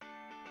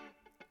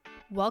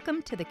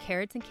Welcome to the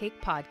Carrots and Cake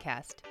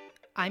podcast.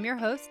 I'm your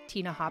host,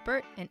 Tina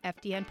Hoppert, an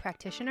FDN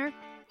practitioner,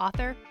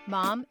 author,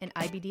 mom, and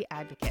IBD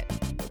advocate.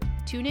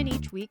 Tune in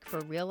each week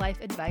for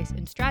real-life advice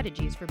and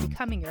strategies for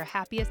becoming your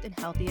happiest and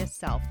healthiest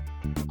self,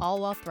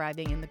 all while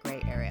thriving in the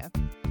gray area.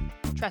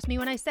 Trust me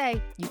when I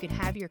say you can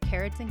have your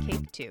carrots and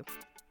cake too.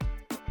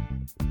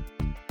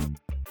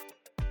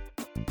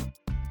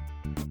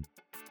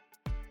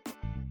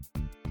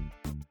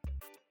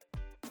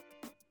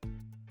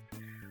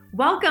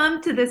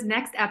 Welcome to this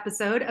next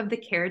episode of the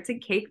Carrots and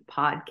Cake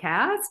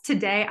podcast.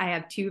 Today, I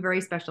have two very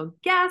special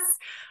guests.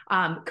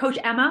 Coach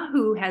Emma,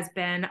 who has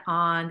been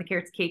on the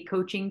Carrots and Cake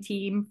coaching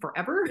team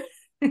forever.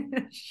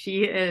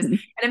 She is an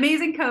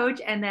amazing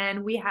coach. And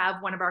then we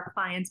have one of our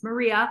clients,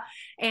 Maria,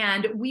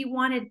 and we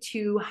wanted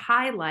to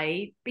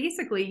highlight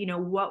basically,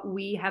 what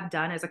we have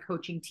done as a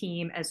coaching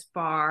team as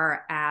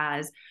far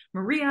as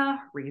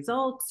Maria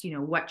results,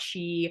 what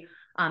she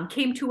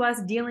came to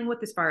us dealing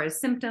with as far as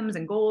symptoms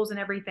and goals and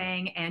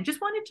everything, and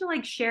just wanted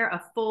to share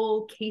a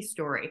full case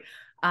study.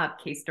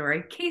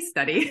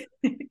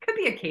 It could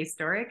be a case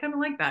story. I kind of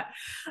like that.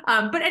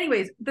 But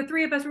anyways, the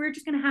three of us, we're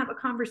just going to have a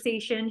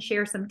conversation,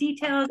 share some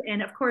details.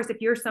 And of course, if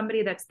you're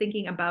somebody that's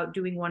thinking about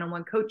doing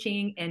one-on-one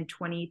coaching in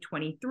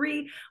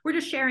 2023, we're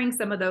just sharing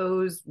some of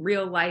those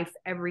real life,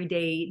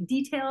 everyday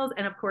details.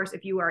 And of course,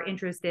 if you are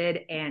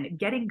interested in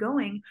getting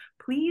going,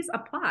 please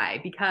apply,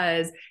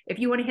 because if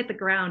you want to hit the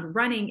ground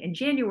running in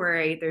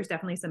January, there's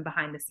definitely some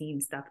behind the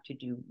scenes stuff to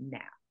do now.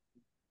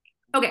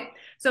 Okay,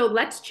 so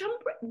let's jump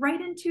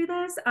right into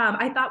this.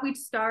 I thought we'd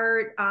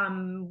start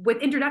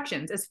with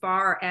introductions as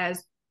far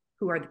as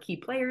who are the key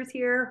players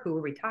here, who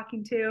are we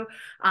talking to?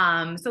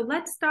 So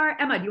let's start.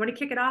 Emma, do you want to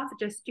kick it off?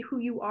 Just who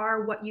you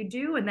are, what you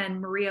do, and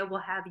then Maria will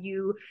have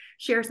you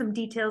share some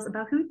details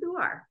about who you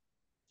are.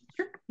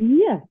 Sure.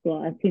 Yes.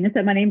 Well, as Tina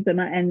said, my name's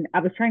Emma, and I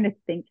was trying to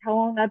think how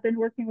long I've been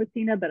working with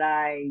Tina, but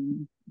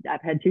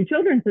I've had two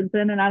children since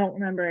then, and I don't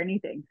remember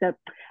anything. So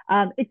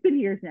it's been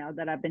years now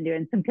that I've been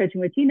doing some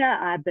coaching with Tina.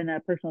 I've been a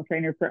personal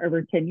trainer for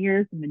over 10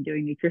 years. I've been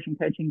doing nutrition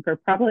coaching for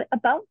probably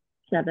about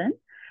 7.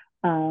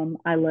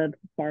 I live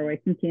far away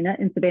from Tina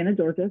in Savannah,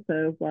 Georgia.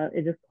 So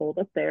it is cold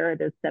up there.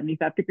 It is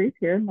 75 degrees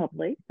here and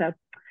lovely. So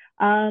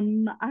I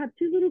have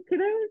 2 little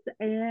kiddos,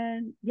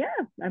 and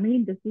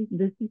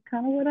this is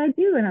kind of what I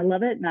do, and I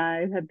love it. And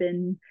I have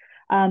been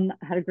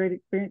had a great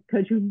experience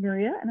coaching with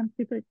Maria, and I'm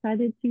super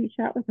excited to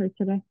chat with her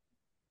today.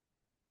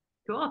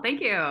 Cool, thank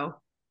you.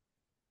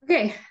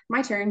 Okay,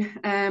 my turn.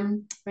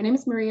 My name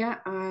is Maria.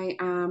 I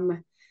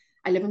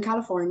live in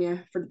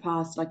California for the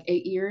past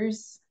 8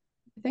 years,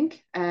 I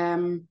think.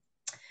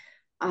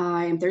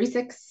 I am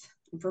 36.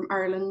 I'm from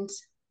Ireland.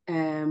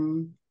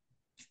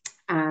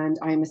 And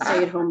I'm a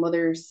stay-at-home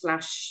mother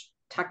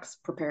 / tax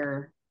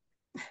preparer.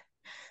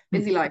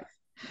 Busy life.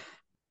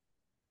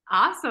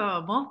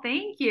 Awesome. Well,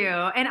 thank you.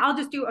 And I'll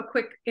just do a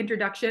quick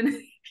introduction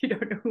if you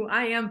don't know who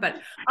I am,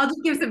 but I'll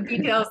just give some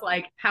details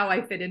like how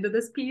I fit into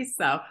this piece.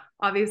 So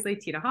obviously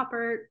Tina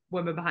Hoppert,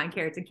 woman behind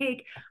Carrots and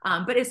Cake.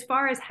 But as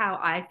far as how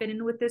I fit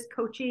in with this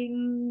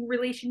coaching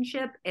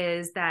relationship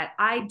is that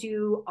I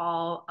do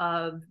all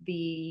of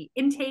the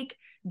intake,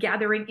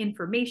 gathering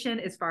information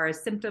as far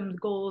as symptoms,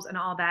 goals, and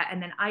all that.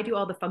 And then I do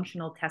all the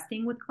functional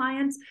testing with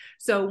clients.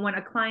 So when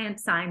a client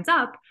signs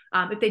up,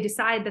 if they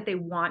decide that they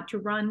want to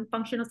run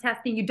functional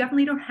testing, you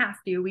definitely don't have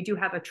to. We do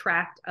have a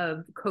tract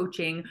of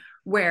coaching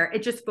where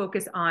it just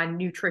focuses on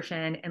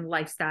nutrition and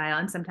lifestyle.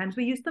 And sometimes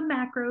we use the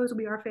macros.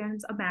 We are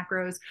fans of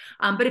macros.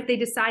 But if they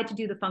decide to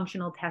do the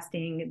functional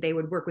testing, they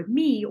would work with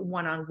me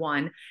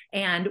one-on-one,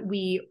 and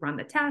we run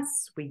the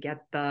tests. We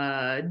get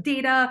the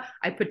data.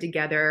 I put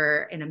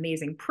together an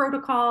amazing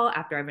protocol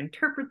after I've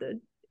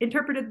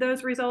interpreted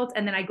those results,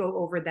 and then I go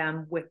over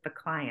them with the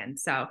client.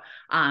 So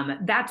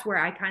that's where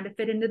I kind of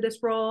fit into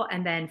this role.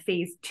 And then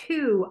phase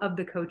 2 of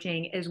the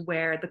coaching is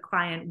where the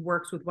client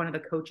works with one of the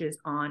coaches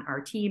on our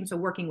team. So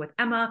working with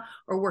Emma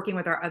or working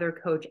with our other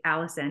coach,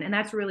 Allison. And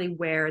that's really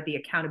where the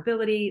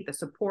accountability, the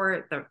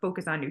support, the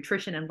focus on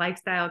nutrition and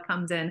lifestyle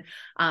comes in.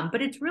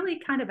 But it's really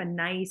kind of a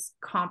nice,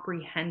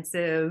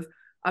 comprehensive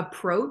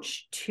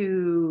approach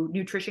to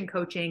nutrition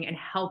coaching and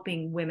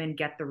helping women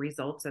get the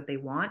results that they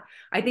want.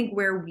 I think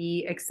where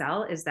we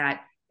excel is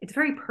that it's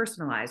very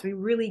personalized. We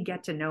really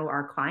get to know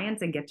our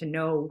clients and get to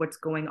know what's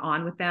going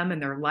on with them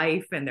and their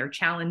life and their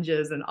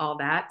challenges and all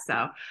that.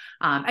 So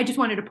I just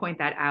wanted to point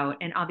that out.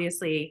 And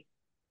obviously,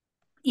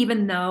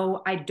 even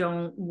though I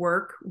don't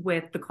work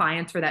with the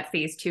clients for that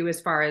phase 2, as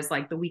far as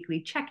the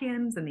weekly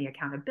check-ins and the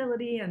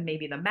accountability and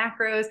maybe the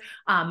macros,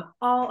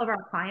 all of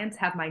our clients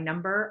have my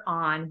number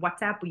on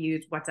WhatsApp. We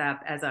use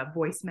WhatsApp as a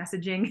voice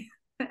messaging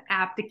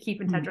app to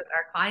keep in touch with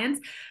our clients.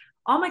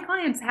 All my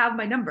clients have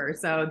my number,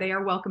 so they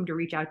are welcome to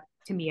reach out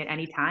to me at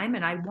any time.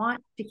 And I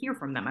want to hear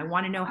from them. I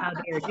want to know how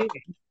they are doing.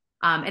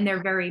 And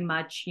they're very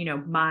much,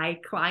 my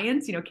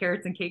clients,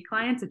 Carrots and Cake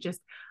clients. It's just,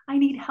 I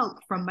need help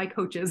from my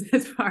coaches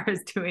as far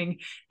as doing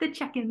the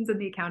check-ins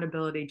and the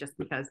accountability, just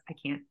because I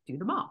can't do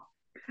them all.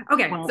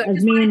 Okay. Well, so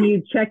as me and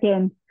you check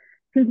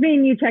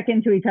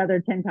into each other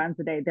 10 times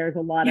a day, there's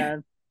a lot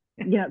of,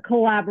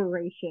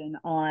 collaboration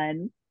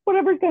on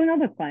whatever's going on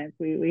with clients.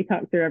 We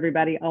talk through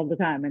everybody all the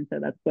time. And so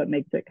that's what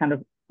makes it kind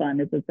of fun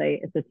is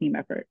it's a team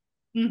effort.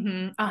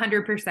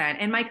 100%.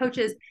 And my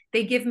coaches,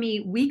 they give me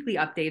weekly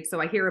updates.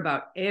 So I hear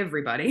about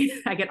everybody.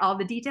 I get all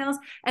the details.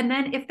 And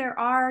then if there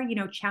are,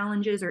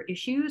 challenges or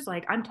issues,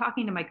 like I'm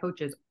talking to my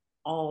coaches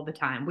all the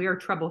time. We are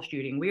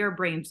troubleshooting. We are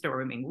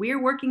brainstorming. We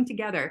are working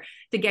together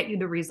to get you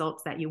the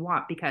results that you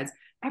want because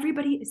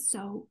everybody is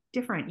so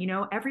different.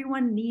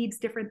 Everyone needs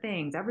different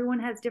things. Everyone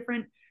has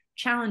different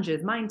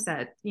challenges,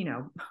 mindset,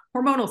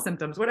 hormonal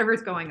symptoms,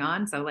 whatever's going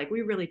on. So like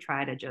we really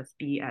try to just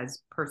be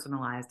as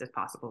personalized as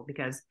possible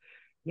because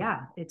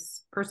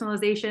it's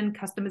personalization,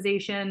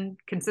 customization,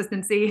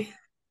 consistency.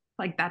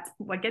 Like that's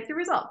what gets your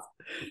results.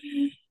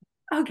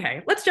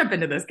 Okay, let's jump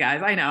into this,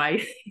 guys. I know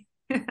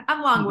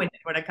I'm long-winded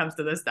when it comes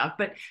to this stuff,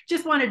 but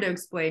just wanted to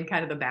explain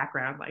kind of the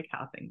background, like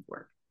how things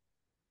work.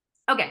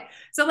 Okay,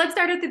 so let's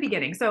start at the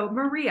beginning. So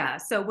Maria,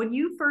 so when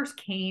you first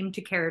came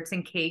to Carrots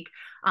and Cake,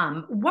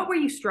 what were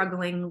you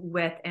struggling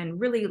with? And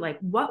really like,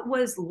 what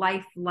was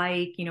life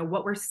like?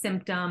 What were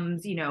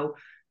symptoms?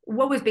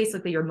 What was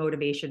basically your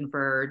motivation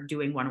for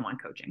doing one-on-one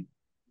coaching?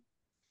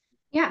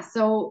 Yeah,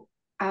 so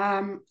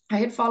I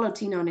had followed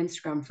Tina on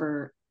Instagram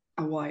for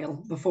a while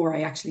before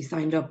I actually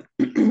signed up.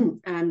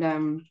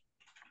 And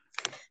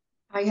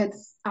I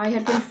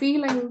had been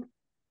feeling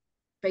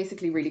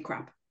basically really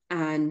crap.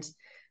 And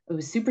I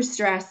was super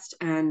stressed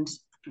and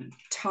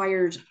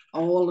tired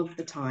all of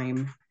the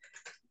time,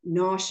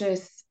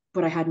 nauseous,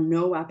 but I had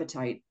no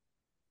appetite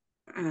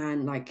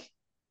and like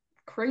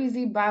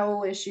crazy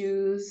bowel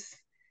issues,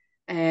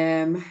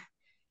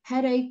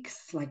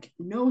 headaches, like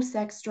no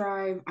sex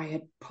drive. I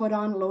had put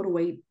on a load of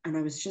weight and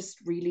I was just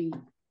really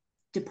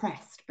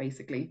depressed,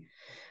 basically.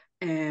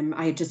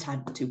 I had just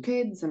had 2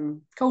 kids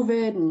and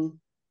COVID, and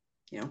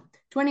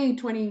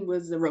 2020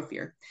 was a rough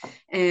year.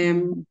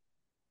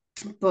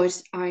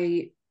 But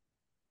I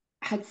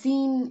had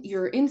seen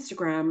your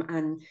Instagram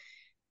and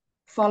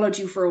followed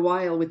you for a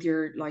while with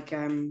your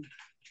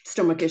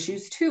stomach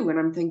issues too. And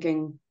I'm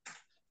thinking,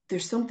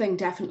 there's something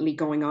definitely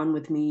going on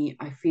with me.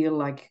 I feel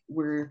like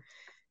we're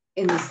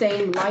in the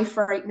same life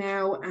right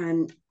now.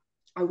 And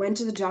I went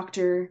to the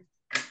doctor,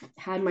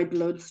 had my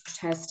bloods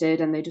tested,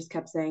 and they just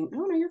kept saying,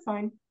 no, you're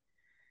fine.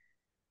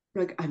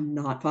 Like, I'm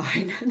not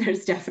fine.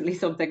 There's definitely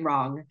something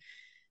wrong.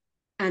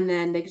 And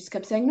then they just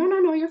kept saying,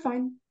 no, you're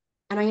fine.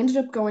 And I ended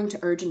up going to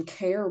urgent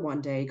care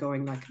one day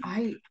going like,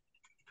 I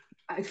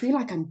feel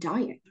like I'm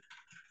dying.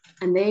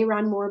 And they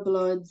ran more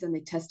bloods and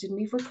they tested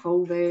me for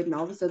COVID and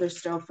all this other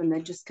stuff. And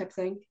they just kept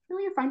saying, no,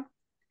 you're fine.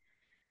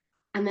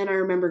 And then I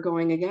remember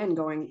going,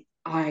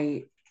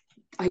 I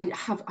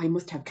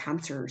must have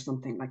cancer or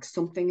something. Like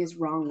something is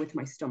wrong with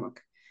my stomach.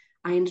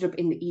 I ended up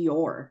in the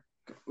ER,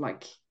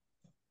 like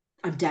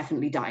I'm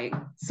definitely dying.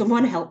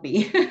 Someone help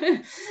me.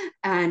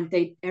 And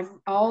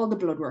all the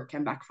blood work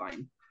came back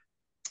fine.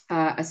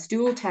 A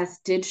stool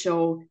test did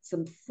show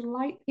some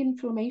slight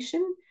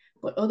inflammation,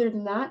 but other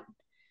than that,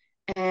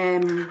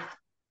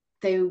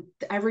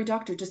 every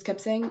doctor just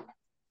kept saying,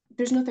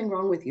 there's nothing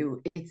wrong with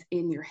you. It's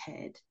in your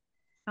head.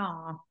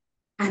 Aww.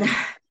 And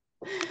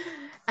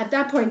at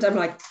that point, I'm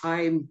like,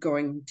 I'm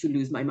going to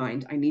lose my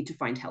mind. I need to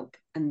find help.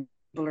 And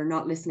people are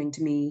not listening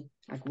to me.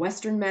 Like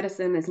Western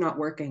medicine is not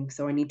working.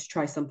 So I need to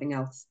try something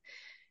else.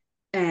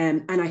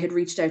 And I had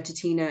reached out to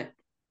Tina.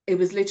 It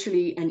was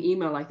literally an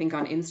email, I think,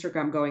 on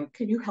Instagram going,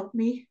 can you help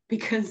me?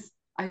 Because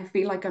I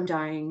feel like I'm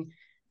dying.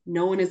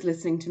 No one is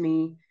listening to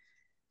me.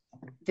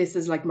 This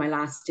is like my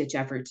last ditch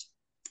effort.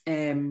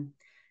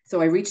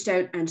 So I reached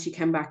out and she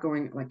came back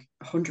going like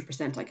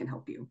 100% I can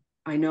help you.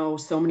 I know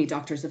so many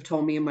doctors have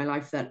told me in my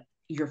life that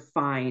you're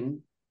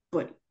fine,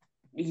 but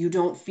you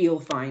don't feel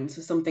fine.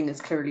 So something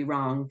is clearly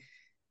wrong.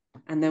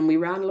 And then we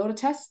ran a load of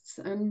tests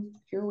and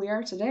here we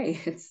are today.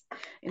 It's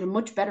in a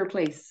much better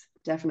place.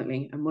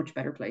 Definitely a much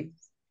better place.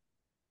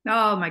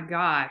 Oh my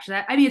gosh.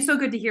 It's so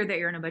good to hear that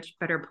you're in a much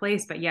better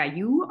place, but yeah,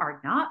 you are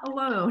not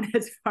alone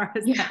as far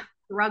as that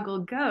struggle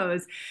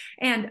goes.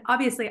 And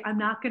obviously I'm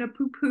not going to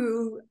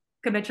poo-poo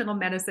conventional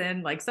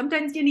medicine. Like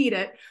sometimes you need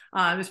it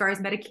as far as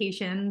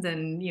medications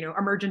and,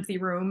 emergency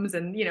rooms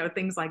and,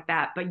 things like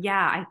that. But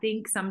yeah, I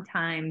think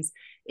sometimes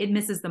it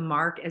misses the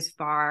mark as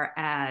far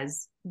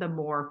as the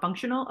more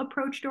functional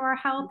approach to our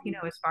health,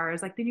 as far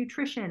as like the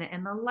nutrition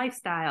and the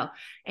lifestyle.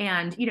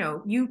 And,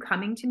 you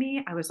coming to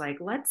me, I was like,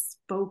 let's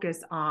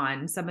focus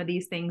on some of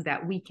these things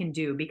that we can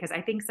do, because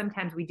I think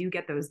sometimes we do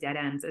get those dead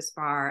ends as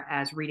far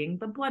as reading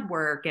the blood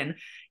work and,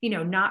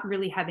 not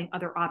really having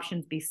other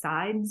options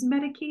besides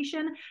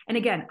medication. And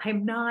again,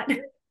 I'm not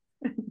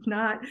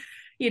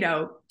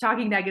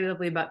talking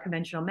negatively about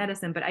conventional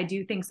medicine, but I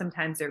do think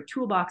sometimes their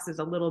toolbox is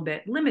a little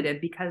bit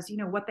limited because,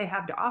 what they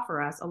have to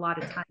offer us a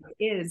lot of times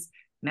is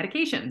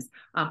medications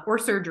or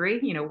surgery,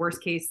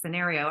 worst case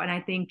scenario. And I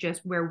think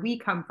just where we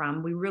come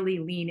from, we really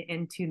lean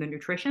into the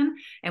nutrition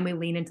and we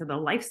lean into the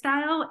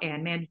lifestyle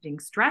and managing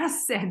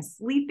stress and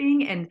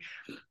sleeping and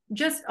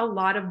just a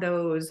lot of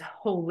those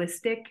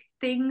holistic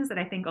things that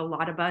I think a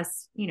lot of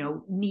us,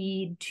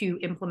 need to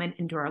implement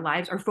into our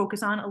lives or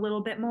focus on a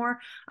little bit more.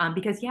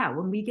 Because yeah,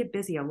 when we get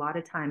busy, a lot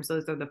of times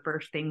those are the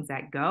first things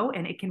that go,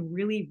 and it can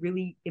really,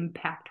 really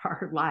impact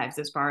our lives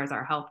as far as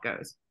our health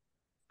goes.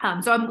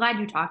 So I'm glad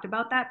you talked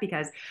about that,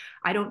 because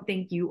I don't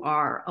think you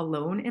are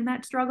alone in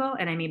that struggle.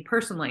 And I mean,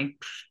 personally,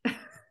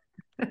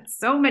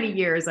 so many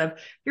years of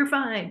you're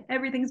fine,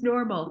 everything's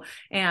normal.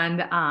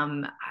 And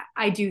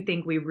I do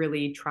think we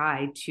really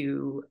try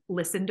to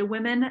listen to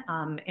women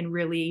and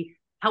really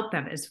help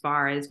them as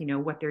far as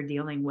what they're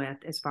dealing with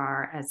as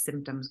far as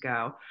symptoms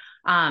go.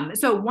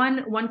 So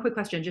one quick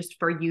question just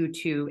for you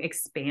to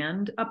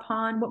expand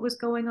upon what was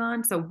going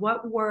on. So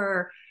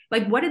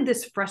what did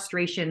this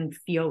frustration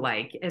feel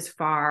like as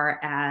far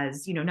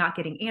as not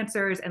getting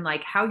answers, and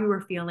like how you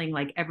were feeling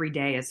like every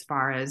day as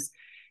far as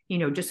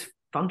just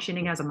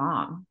functioning as a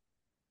mom?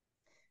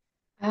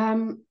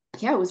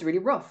 Yeah, it was really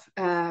rough.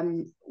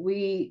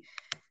 We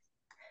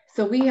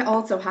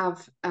also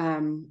have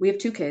we have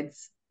two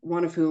kids,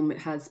 one of whom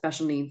has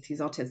special needs. He's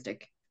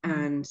autistic,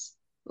 and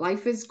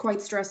life is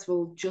quite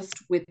stressful just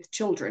with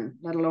children,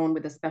 let alone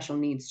with a special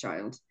needs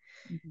child.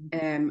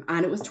 And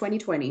it was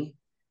 2020,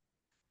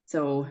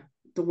 so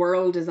the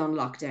world is on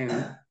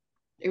lockdown.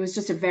 It was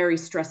just a very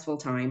stressful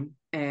time.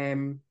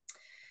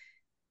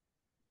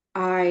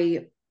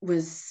 I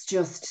was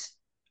just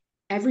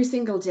every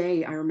single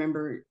day, I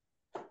remember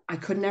I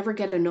could never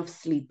get enough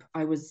sleep.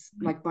 I was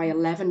like, by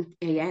 11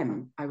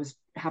 a.m., I was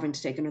having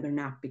to take another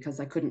nap because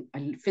I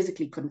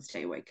physically couldn't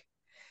stay awake.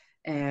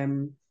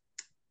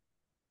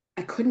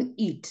 I couldn't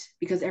eat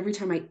because every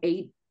time I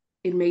ate,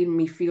 it made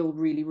me feel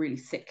really, really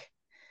sick.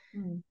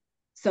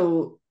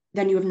 So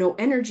then you have no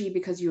energy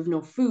because you have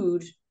no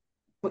food,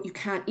 but you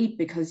can't eat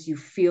because you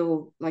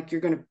feel like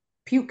you're going to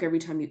puke every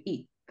time you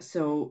eat.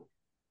 So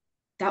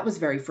that was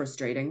very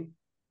frustrating,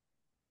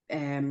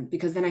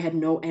 because then I had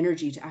no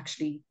energy to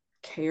actually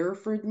care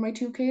for my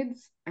two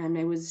kids. And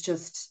it was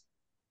just,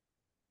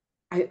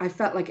 I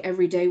felt like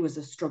every day was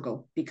a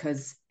struggle,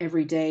 because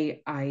every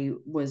day I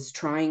was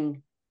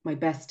trying my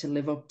best to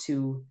live up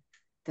to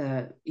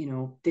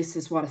this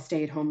is what a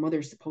stay-at-home mother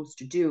is supposed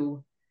to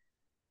do.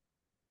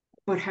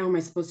 But how am I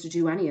supposed to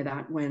do any of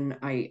that when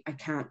I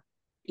can't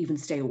even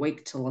stay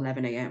awake till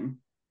 11 a.m.?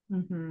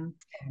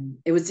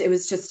 It was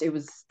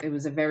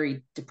a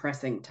very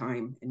depressing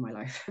time in my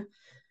life.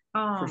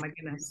 Oh my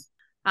goodness.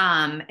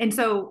 And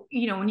so,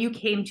 when you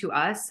came to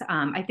us,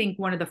 I think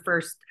one of the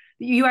first,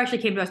 you actually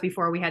came to us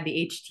before we had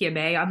the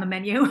HTMA on the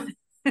menu.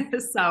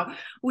 So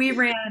we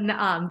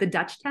ran the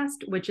Dutch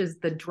test, which is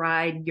the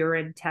dried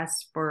urine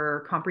test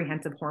for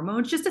comprehensive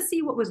hormones, just to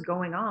see what was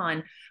going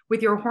on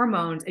with your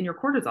hormones and your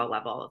cortisol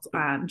levels.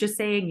 Just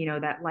saying,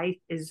 that life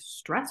is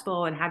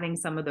stressful and having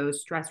some of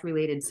those stress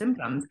related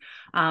symptoms.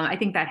 I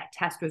think that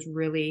test was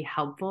really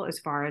helpful as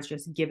far as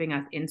just giving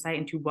us insight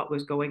into what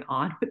was going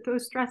on with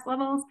those stress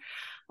levels.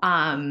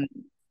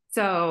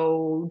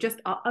 So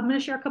I'm going to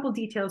share a couple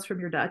details from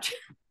your Dutch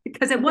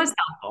because it was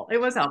helpful. It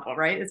was helpful,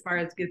 right? As far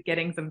as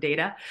getting some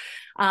data.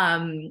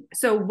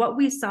 So what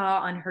we saw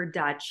on her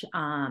Dutch,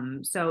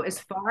 so as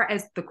far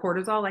as the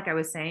cortisol, like I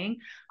was saying,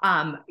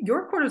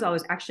 your cortisol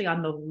is actually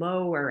on the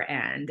lower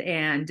end.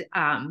 And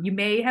you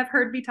may have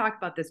heard me talk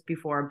about this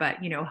before, but,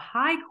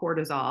 high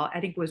cortisol, I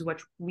think was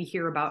what we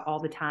hear about all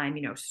the time,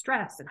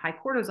 stress and high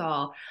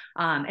cortisol.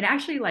 And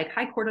actually like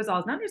high cortisol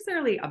is not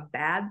necessarily a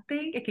bad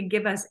thing. It can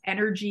give us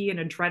energy and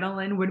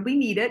adrenaline when we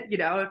need it.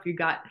 If you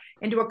got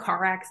into a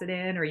car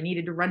accident or you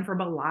needed to run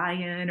from a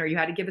lion or you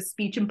had to give a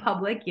speech in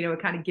public,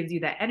 it kind of gives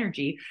you that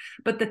energy.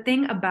 But the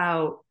thing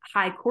about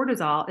high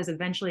cortisol is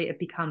eventually it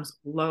becomes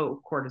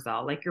low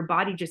cortisol. Like your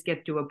body just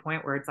gets to a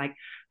point where it's like,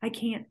 I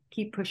can't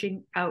keep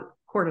pushing out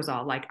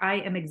cortisol. Like I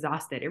am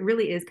exhausted. It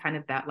really is kind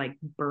of that like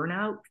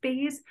burnout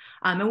phase.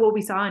 And what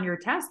we saw in your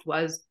test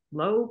was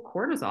low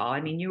cortisol.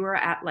 I mean, you were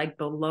at like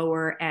the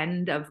lower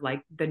end of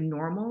like the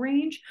normal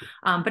range.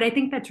 But I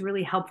think that's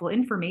really helpful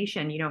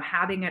information,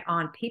 having it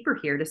on paper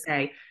here to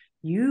say,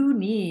 you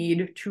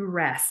need to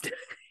rest.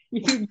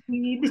 You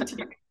need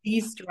to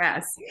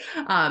de-stress.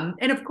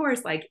 And of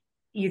course, like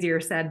easier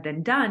said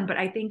than done, but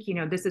I think,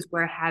 this is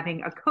where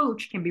having a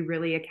coach can be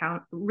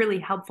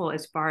really helpful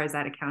as far as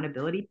that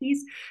accountability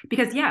piece,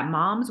 because yeah,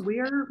 moms, we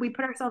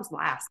put ourselves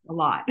last a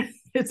lot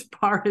as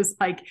far as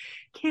like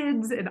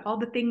kids and all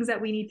the things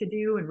that we need to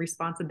do and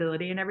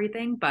responsibility and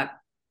everything. But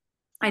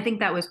I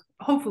think that was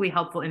hopefully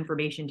helpful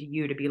information to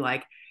you to be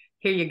like,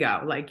 here you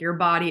go. Like your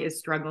body is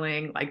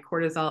struggling, like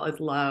cortisol is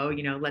low,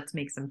 let's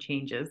make some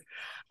changes.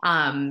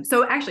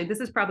 So actually this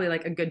is probably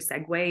like a good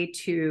segue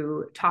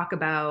to talk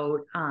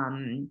about,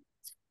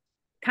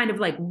 kind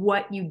of like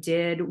what you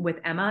did with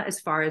Emma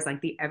as far as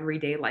like the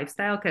everyday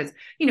lifestyle. Cause,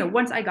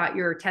 once I got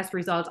your test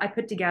results, I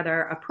put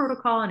together a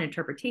protocol and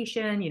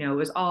interpretation, it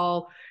was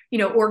all,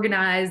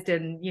 organized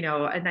and,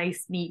 a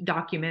nice, neat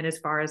document as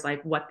far as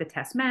like what the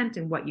test meant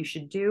and what you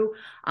should do.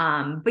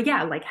 But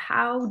yeah, like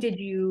how did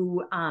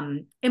you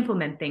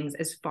implement things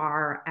as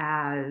far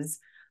as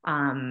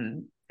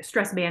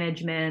stress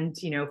management,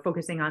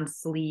 focusing on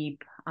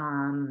sleep,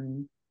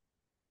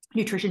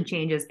 nutrition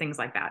changes, things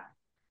like that?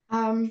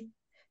 Um,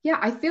 yeah,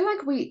 I feel like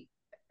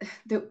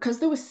because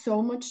there was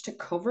so much to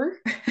cover.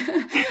 I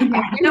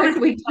Yeah, feel that like was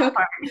the we tough took,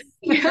 part.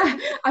 yeah,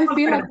 I Oh,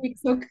 feel good. like we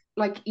took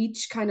like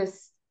each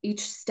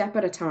step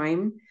at a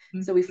time.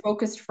 So we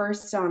focused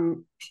first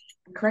on,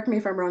 correct me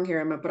if I'm wrong here,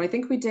 Emma, but I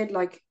think we did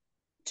like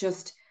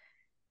just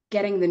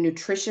getting the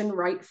nutrition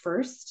right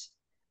first,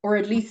 or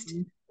at least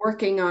Mhm.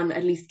 working on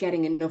at least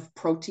getting enough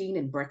protein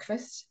in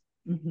breakfast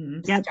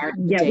to Yep. start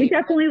the Yeah, we day.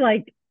 definitely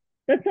like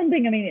that's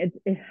something. I mean,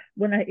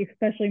 when I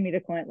especially meet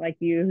a client like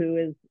you who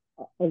is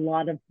a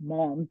lot of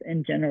moms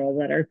in general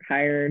that are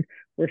tired,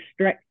 we're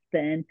stretched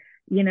thin,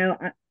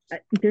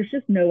 there's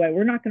just no way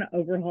we're not going to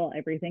overhaul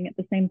everything at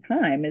the same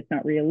time. It's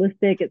not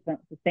realistic, it's not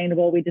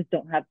sustainable. We just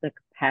don't have the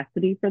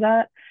capacity for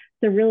that.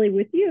 So really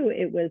with you,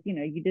 it was,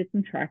 you did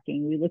some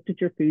tracking, we looked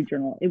at your food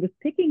journal. It was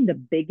picking the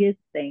biggest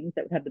things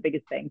that would have the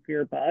biggest bang for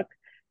your buck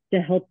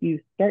to help you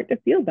start to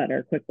feel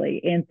better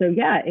quickly. And so,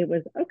 yeah, it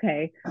was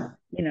okay.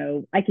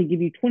 I could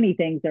give you 20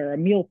 things that are a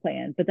meal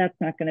plan, but that's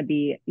not going to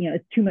be,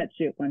 it's too much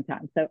to do at one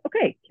time. So,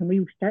 okay, can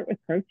we start with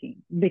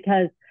protein?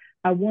 Because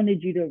I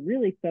wanted you to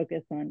really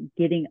focus on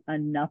getting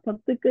enough of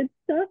the good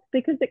stuff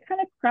because it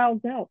kind of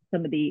crowds out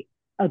some of the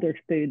other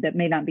food that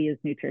may not be as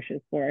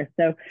nutritious for us.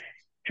 So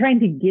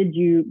trying to give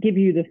you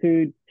the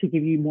food to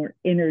give you more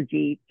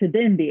energy to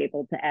then be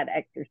able to add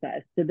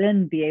exercise, to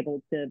then be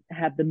able to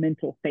have the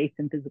mental space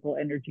and physical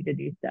energy to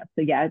do stuff.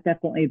 So yeah,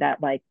 definitely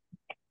that like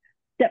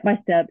step by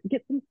step,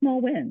 get some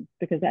small wins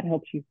because that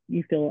helps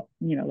you feel,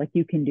 like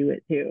you can do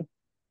it too.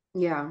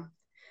 Yeah.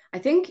 I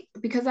think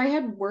because I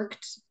had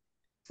worked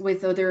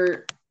with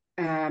other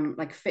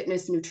like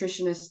fitness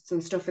nutritionists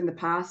and stuff in the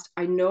past,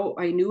 I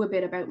knew a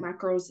bit about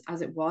macros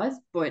as it was,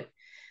 but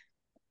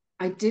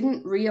I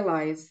didn't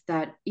realize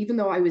that even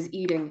though I was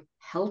eating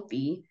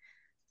healthy,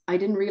 I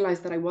didn't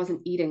realize that I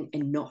wasn't eating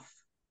enough.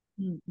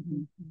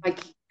 Mm-hmm. Like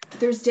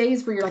there's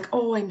days where you're like,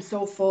 oh, I'm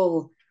so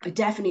full. I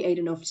definitely ate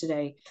enough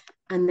today.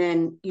 And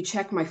then you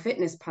check my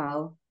fitness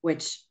pal,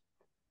 which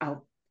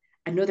I'll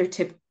another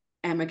tip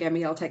Emma gave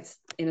me, I'll text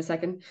in a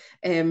second.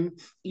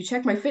 You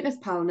check my fitness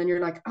pal and then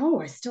you're like, oh,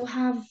 I still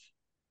have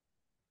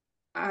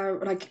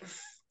like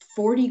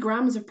 40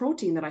 grams of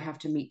protein that I have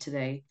to meet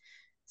today.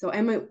 So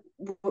Emma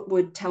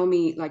would tell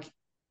me like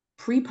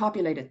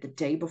pre-populate it the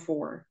day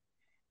before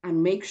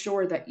and make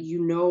sure that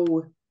you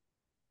know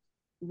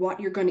what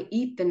you're going to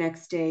eat the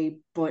next day.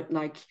 But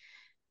like,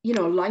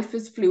 life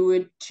is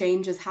fluid,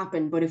 changes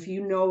happen. But if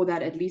you know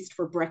that at least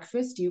for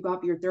breakfast, you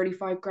got your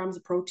 35 grams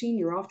of protein,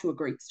 you're off to a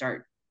great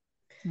start.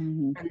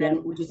 Mm-hmm. And Yep.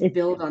 then we just It's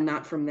build on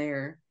that from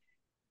there.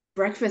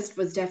 Breakfast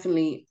was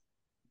definitely,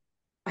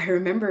 I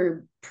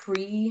remember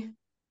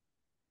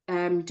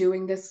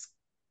doing this,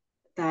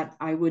 that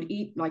I would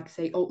eat like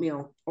say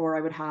oatmeal or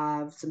I would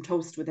have some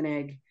toast with an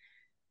egg,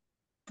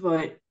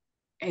 but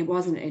it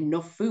wasn't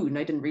enough food and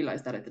I didn't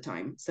realize that at the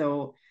time.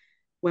 So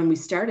when we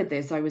started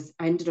this, I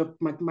ended up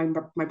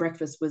my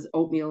breakfast was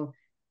oatmeal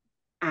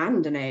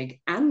and an egg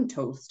and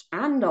toast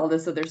and all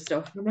this other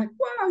stuff. And I'm like,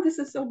 wow, this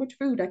is so much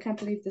food. I can't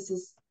believe this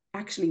is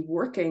actually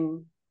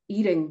working,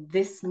 eating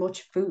this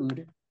much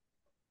food.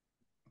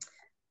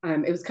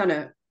 It was kind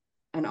of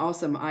an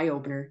awesome eye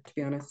opener, to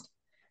be honest.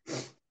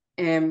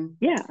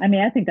 Yeah, I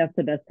mean, I think that's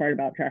the best part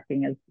about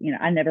tracking is,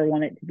 I never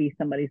want it to be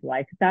somebody's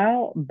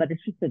lifestyle, but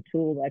it's just a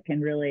tool that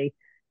can really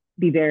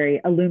be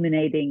very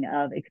illuminating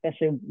of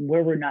especially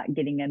where we're not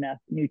getting enough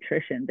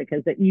nutrition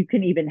because you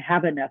can even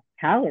have enough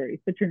calories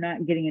but you're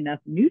not getting enough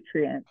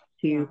nutrients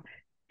yeah, to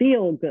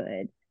feel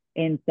good.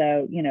 And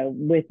so,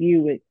 with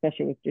you,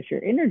 especially with just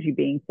your energy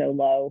being so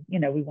low,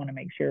 we want to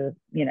make sure,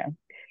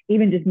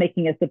 even just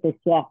making a simple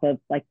swap of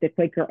like the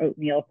Quaker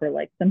oatmeal for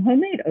like some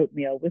homemade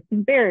oatmeal with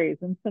some berries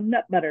and some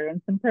nut butter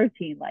and some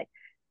protein, like,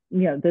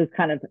 those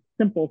kind of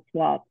simple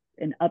swaps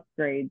and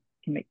upgrades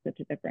can make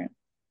such a difference.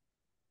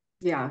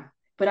 yeah.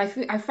 But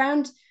I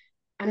found,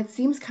 and it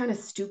seems kind of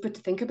stupid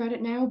to think about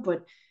it now,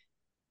 but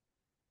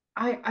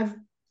I've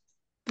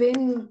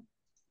been,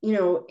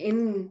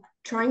 in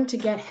trying to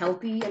get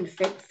healthy and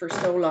fit for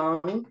so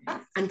long.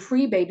 And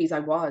pre babies, I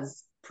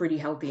was pretty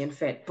healthy and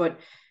fit, but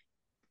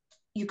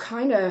you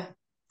kind of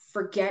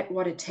forget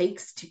what it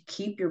takes to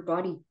keep your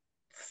body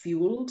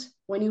fueled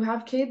when you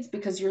have kids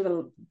because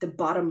you're the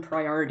bottom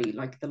priority,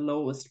 like the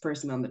lowest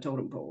person on the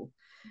totem pole.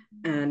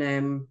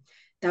 And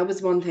that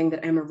was one thing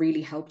that Emma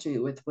really helped me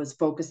with was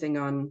focusing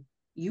on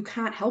you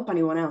can't help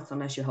anyone else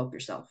unless you help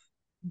yourself.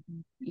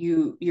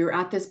 Mm-hmm. You're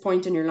at this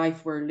point in your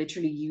life where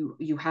literally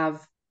you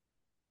have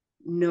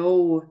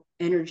no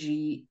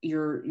energy.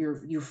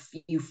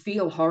 You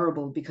feel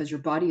horrible because your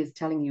body is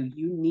telling you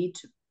you need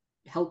to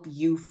help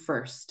you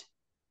first.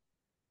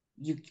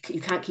 You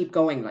can't keep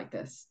going like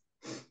this.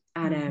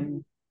 And Mm-hmm.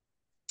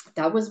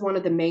 that was one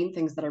of the main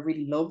things that I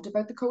really loved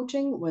about the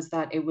coaching was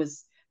that it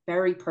was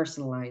very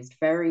personalized,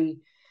 very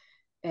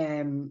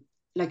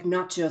like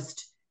not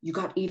just you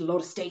got to eat a lot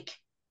of steak.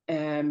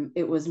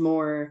 It was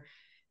more,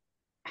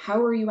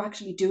 how are you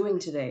actually doing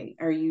today?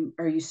 Are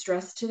you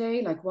stressed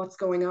today? Like what's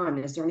going on?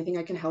 Is there anything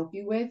I can help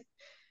you with?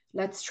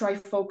 let's try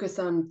focus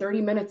on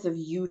 30 minutes of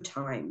you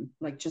time.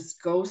 Like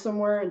just go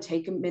somewhere and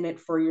take a minute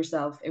for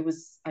yourself. It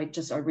was, I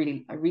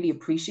really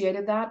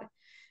appreciated that.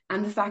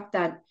 And the fact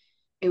that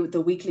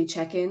the weekly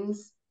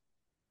check-ins,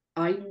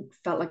 I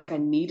felt like I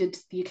needed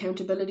the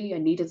accountability. I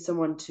needed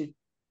someone to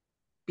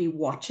be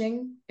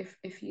watching,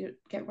 if you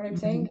get what I'm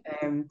saying.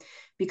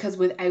 Because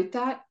without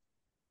that,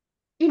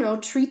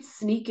 treats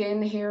sneak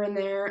in here and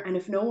there. And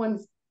if no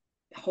one's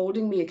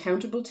holding me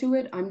accountable to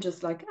it, I'm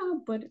just like,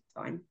 oh, but it's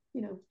fine.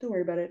 Don't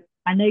worry about it.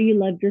 I know you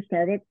loved your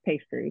Starbucks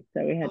pastries,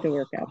 so we had to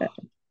work at it.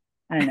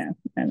 I know.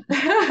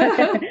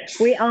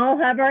 We all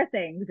have our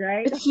things,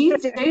 right? The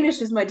cheese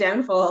Danish is my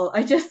downfall.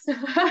 I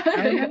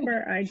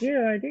remember. I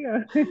do.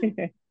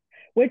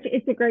 Which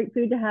it's a great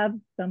food to have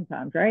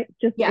sometimes, right?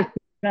 Just yeah. It's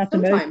not the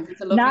sometimes. most.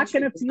 It's a lovely not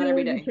going to treat, fuel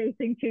you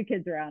chasing 2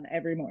 kids around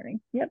every morning.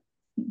 Yep.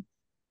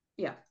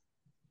 Yeah.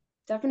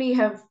 Definitely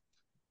have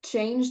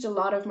changed a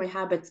lot of my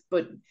habits,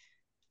 but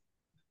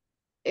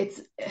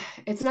it's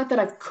not that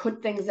I've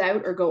cut things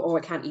out or go, oh, I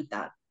can't eat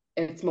that.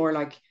 It's more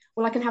like,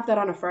 well, I can have that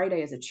on a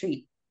Friday as a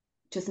treat,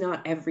 just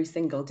not every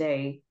single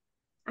day.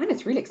 And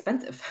it's really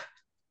expensive.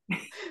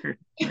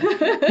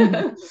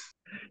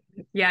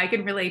 Yeah, I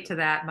can relate to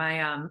that.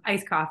 My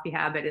iced coffee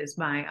habit is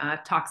my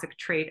toxic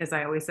trait, as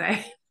I always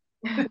say.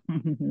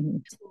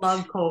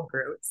 Love cold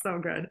brew. It's so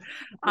good.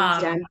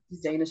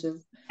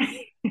 Danishes.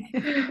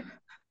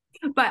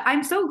 But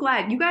I'm so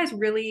glad you guys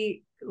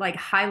really like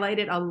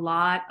highlighted a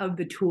lot of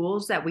the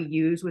tools that we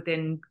use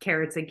within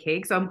Carrots and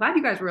Cake. So I'm glad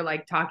you guys were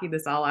like talking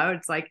this all out.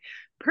 It's like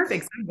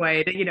perfect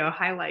segue to,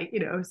 highlight,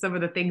 some of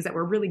the things that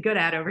we're really good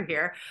at over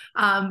here.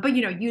 But,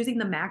 using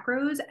the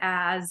macros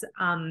as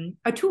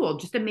a tool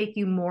just to make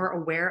you more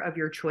aware of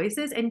your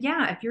choices. And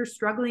yeah, if you're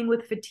struggling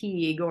with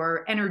fatigue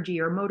or energy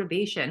or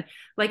motivation,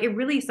 like it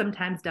really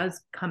sometimes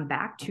does come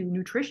back to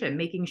nutrition,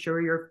 making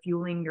sure you're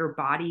fueling your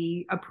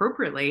body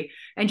appropriately.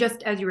 And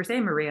just as you were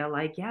saying, Maria,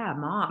 like, yeah,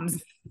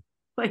 moms,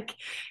 like,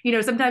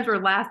 sometimes we're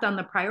last on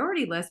the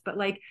priority list, but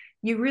like,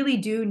 you really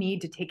do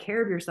need to take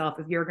care of yourself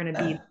if you're going to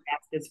be the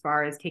best as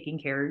far as taking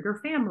care of your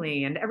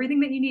family and everything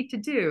that you need to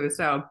do.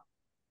 So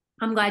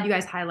I'm glad you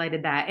guys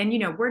highlighted that. And,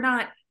 we're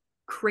not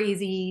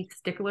crazy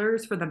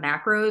sticklers for the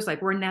macros.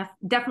 Like we're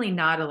definitely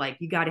not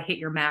you got to hit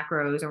your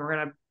macros and we're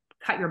going to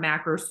cut your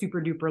macros super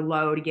duper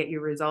low to get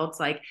your results.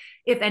 Like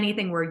if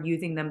anything, we're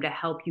using them to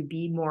help you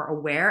be more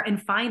aware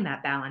and find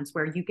that balance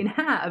where you can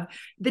have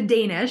the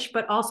Danish,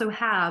 but also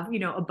have,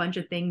 a bunch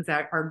of things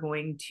that are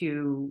going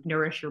to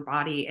nourish your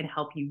body and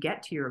help you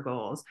get to your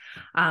goals.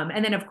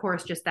 And then of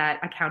course, just that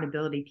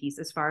accountability piece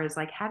as far as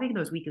like having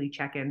those weekly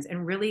check-ins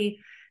and really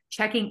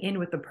checking in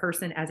with the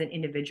person as an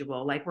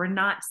individual. Like we're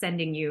not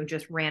sending you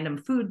just random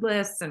food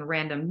lists and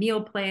random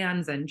meal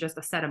plans and just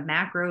a set of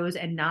macros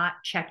and not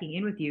checking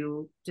in with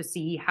you to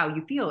see how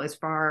you feel as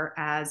far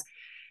as,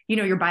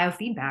 your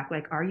biofeedback.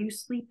 Like, are you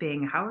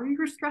sleeping? How are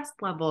your stress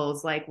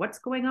levels? Like what's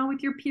going on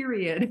with your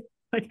period?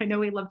 Like, I know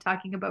we love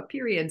talking about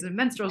periods and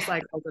menstrual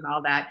cycles and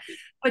all that,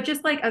 but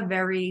just like a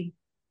very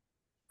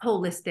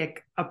holistic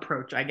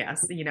approach, I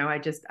guess.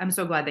 I'm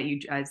so glad that you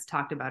guys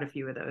talked about a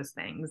few of those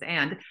things.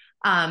 And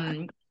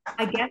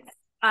I guess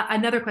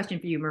another question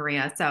for you,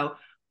 Maria. So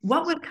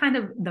what was kind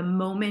of the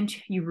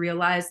moment you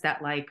realized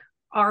that like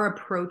our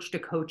approach to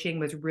coaching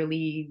was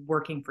really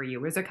working for you?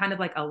 Was there kind of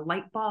like a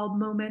light bulb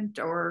moment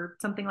or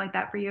something like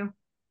that for you?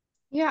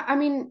 Yeah, I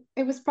mean,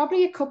 it was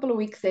probably a couple of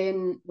weeks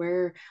in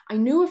where I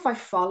knew if I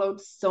followed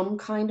some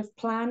kind of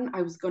plan,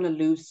 I was going to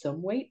lose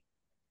some weight.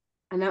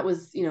 And that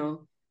was,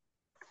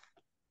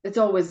 it's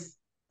always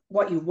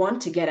what you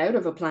want to get out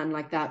of a plan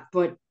like that.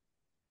 But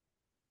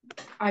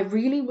I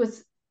really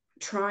was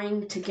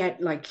trying to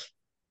get like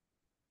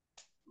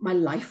my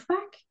life back,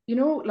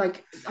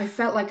 like I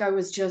felt like I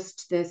was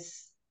just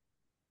this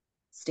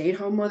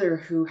stay-at-home mother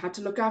who had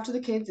to look after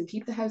the kids and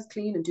keep the house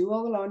clean and do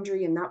all the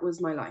laundry, and that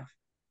was my life.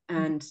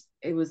 And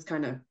it was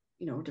kind of,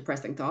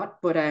 depressing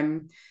thought, but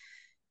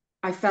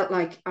I felt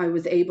like I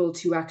was able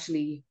to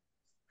actually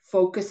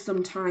focus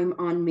some time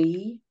on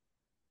me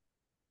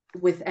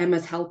with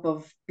Emma's help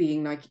of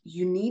being like,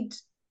 you need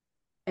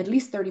at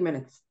least 30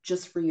 minutes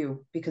just for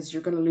you because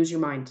you're going to lose your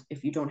mind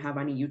if you don't have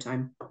any you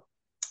time.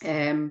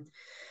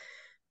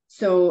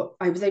 So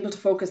I was able to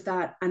focus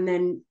that. And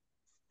then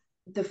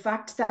the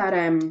fact that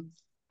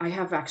I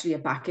have actually a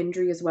back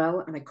injury as well,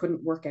 and I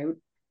couldn't work out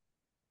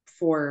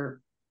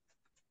for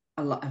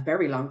a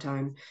very long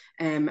time.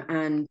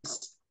 And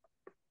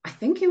I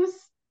think it was,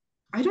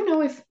 I don't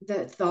know if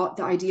the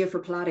idea for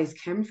Pilates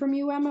came from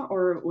you, Emma,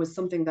 or it was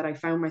something that I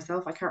found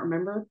myself. I can't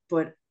remember,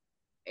 but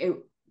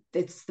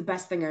it's the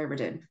best thing I ever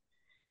did.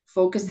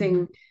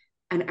 Focusing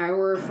an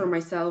hour for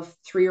myself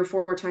 3 or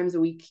 4 times a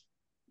week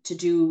to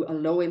do a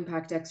low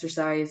impact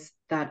exercise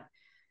that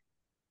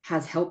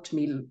has helped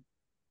me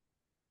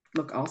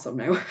look awesome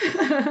now.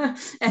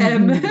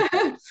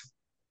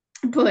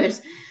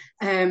 But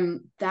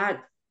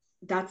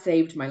that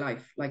saved my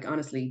life. Like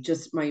honestly,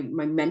 just my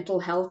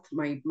mental health,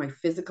 my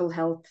physical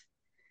health,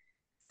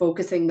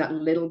 focusing that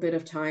little bit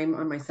of time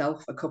on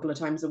myself a couple of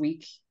times a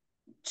week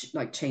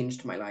like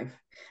changed my life.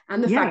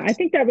 And the Yeah, I fact,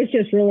 think that was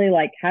just really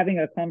like having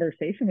a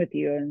conversation with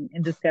you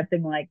and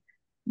discussing like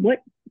what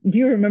do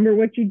you remember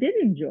what you did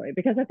enjoy?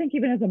 Because I think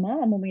even as a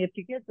mom, when we have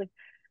two kids, like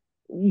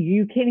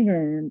you can't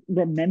even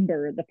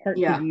remember the parts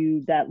of yeah,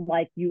 you that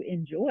like you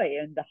enjoy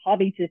and the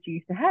hobbies that you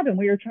used to have. And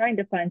we were trying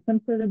to find some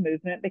sort of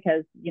movement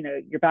because, you know,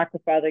 your back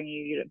was bothering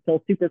you. You didn't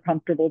feel super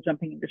comfortable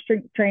jumping into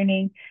strength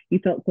training. You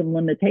felt some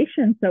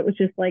limitations. So it was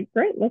just like,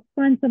 great, let's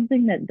find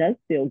something that does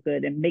feel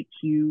good and makes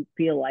you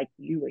feel like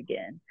you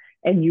again.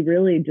 And you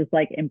really just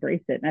like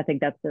embrace it. And I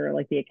think that's where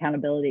like the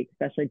accountability,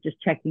 especially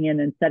just checking in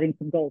and setting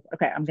some goals.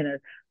 Okay, I'm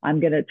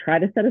gonna try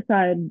to set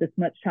aside this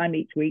much time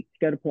each week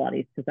to go to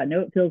Pilates because I know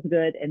it feels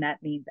good, and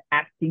that means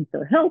asking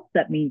for help.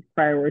 That means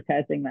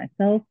prioritizing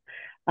myself.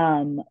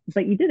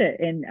 But you did it,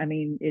 and I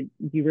mean,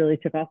 you really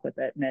took off with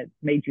it, and it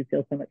made you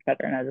feel so much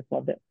better, and I just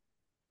loved it.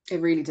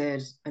 it really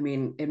did. I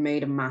mean, it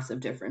made a massive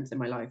difference in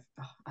my life,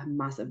 a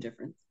massive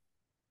difference.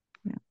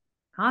 Yeah.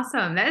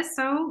 Awesome. That is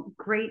so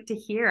great to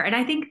hear. And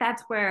I think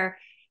that's where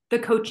the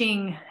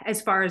coaching,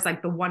 as far as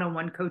like the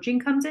one-on-one coaching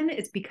comes in,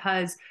 it's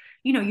because,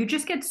 you know, you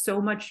just get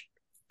so much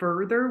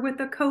further with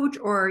a coach,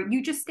 or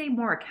you just stay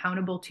more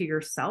accountable to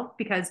yourself.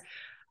 Because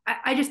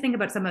I just think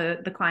about some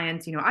of the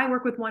clients, you know, I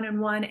work with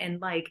one-on-one,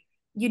 and like,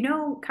 you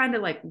know, kind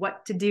of like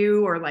what to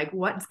do or like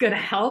what's going to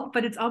help,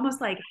 but it's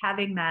almost like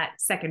having that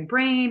second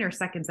brain or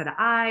second set of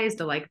eyes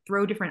to like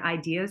throw different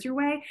ideas your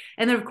way.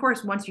 And then of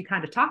course, once you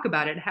kind of talk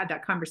about it and have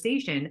that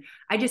conversation,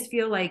 I just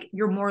feel like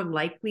you're more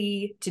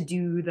likely to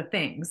do the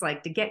things,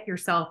 like to get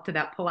yourself to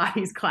that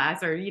Pilates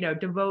class, or, you know,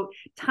 devote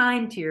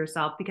time to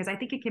yourself, because I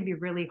think it can be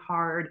really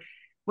hard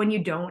when you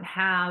don't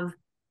have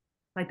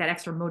like that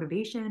extra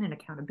motivation and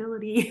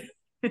accountability.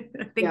 I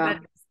think Yeah.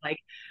 that's like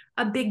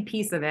a big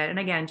piece of it. And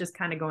again, just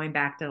kind of going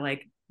back to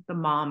like the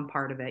mom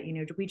part of it, you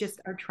know, we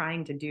just are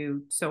trying to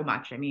do so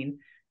much. I mean,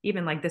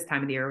 even like this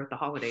time of the year with the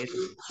holidays,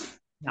 it's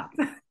nuts.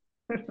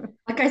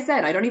 Like I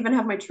said, I don't even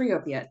have my tree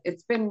up yet.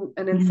 It's been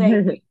an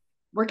insane week.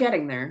 We're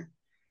getting there.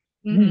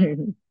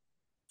 Mm-hmm.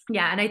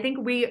 Yeah, and I think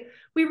we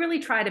really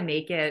try to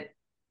make it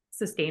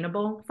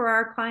sustainable for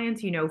our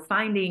clients, you know,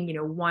 finding, you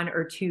know, one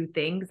or two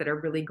things that are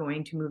really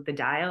going to move the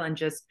dial, and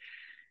just,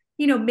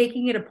 you know,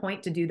 making it a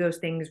point to do those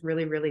things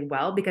really, really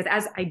well. Because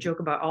as I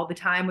joke about all the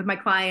time with my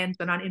clients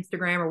and on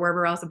Instagram or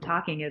wherever else I'm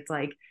talking, it's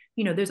like,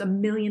 you know, there's a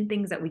million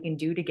things that we can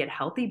do to get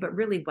healthy, but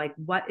really like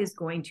what is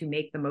going to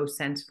make the most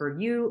sense for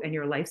you and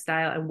your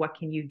lifestyle, and what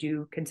can you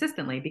do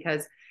consistently?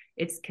 Because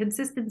it's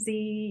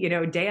consistency, you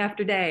know, day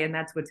after day, and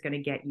that's what's going to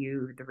get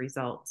you the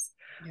results.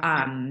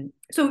 Yeah.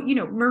 So, you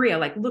know, Maria,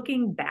 like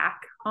looking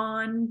back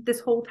on this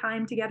whole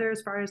time together,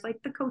 as far as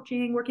like the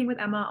coaching, working with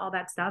Emma, all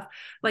that stuff,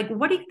 like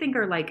what do you think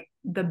are like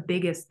the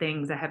biggest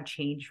things that have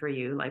changed for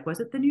you? Like, was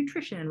it the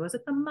nutrition? Was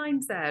it the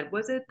mindset?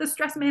 Was it the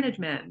stress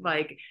management?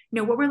 Like, you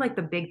know, what were like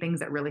the big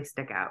things that really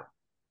stick out?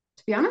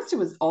 To be honest, it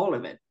was all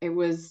of it.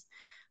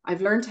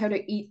 I've learned how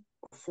to eat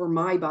for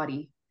my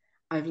body.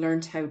 I've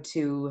learned how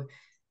to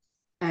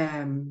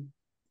um,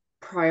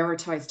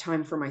 prioritize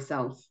time for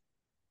myself.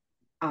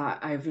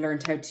 I've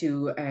learned how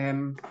to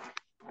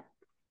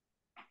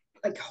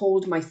like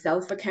hold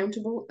myself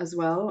accountable as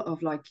well,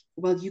 of like,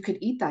 well, you could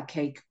eat that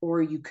cake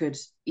or you could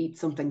eat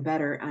something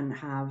better and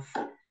have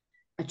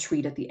a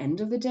treat at the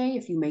end of the day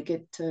if you make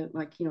it to,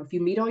 like, you know, if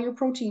you meet all your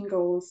protein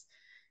goals.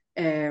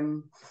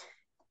 um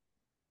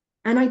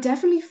and I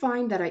definitely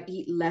find that I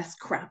eat less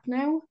crap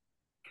now.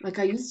 Like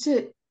I used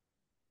to,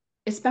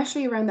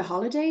 especially around the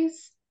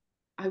holidays,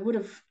 I would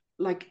have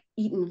like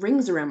eaten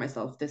rings around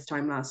myself this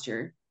time last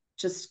year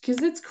just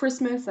because it's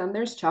Christmas and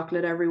there's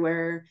chocolate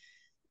everywhere.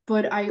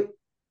 But I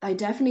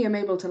definitely am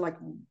able to like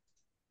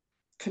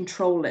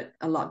control it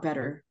a lot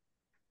better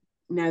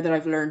now that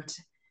I've learned,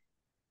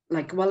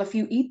 like, well, if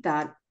you eat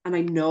that, and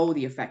I know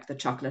the effect that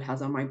chocolate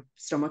has on my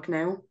stomach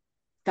now,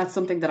 that's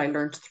something that I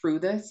learned through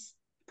this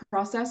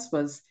process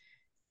was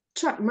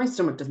my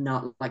stomach does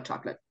not like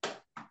chocolate,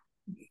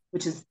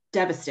 which is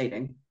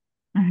devastating.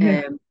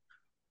 Um,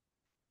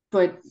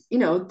 but you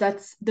know,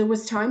 there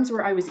was times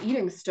where I was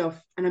eating stuff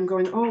and I'm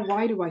going, oh,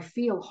 why do I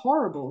feel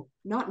horrible?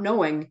 Not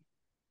knowing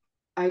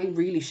I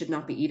really should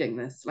not be eating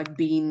this. Like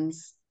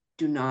beans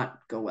do not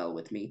go well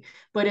with me.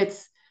 But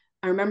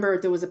I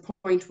remember there was a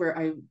point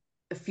where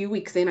a few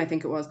weeks in, I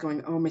think it was,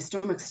 going, oh, my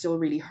stomach still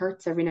really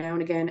hurts every now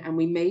and again. And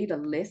we made a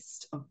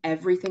list of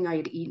everything I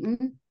had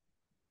eaten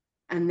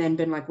and then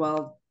been like,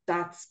 well,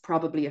 that's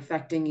probably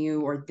affecting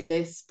you, or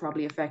this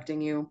probably affecting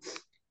you.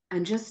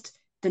 And just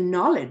the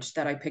knowledge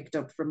that I picked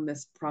up from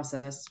this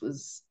process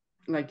was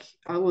like,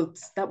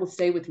 that will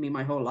stay with me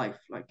my whole life.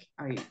 Like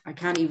I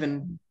can't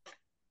even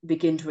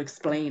begin to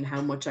explain how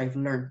much I've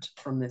learned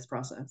from this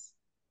process.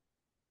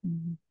 I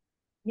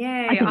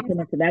Yay. think so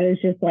much of that is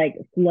just like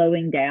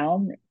slowing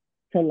down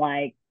to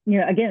like, you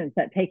know, again, it's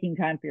that taking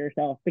time for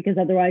yourself because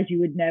otherwise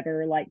you would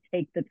never like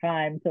take the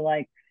time to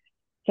like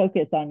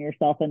focus on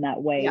yourself in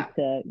that way Yeah.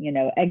 to, you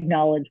know,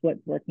 acknowledge what's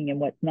working and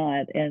what's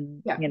not.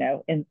 And, Yeah. you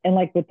know, and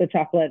like with the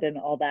chocolate and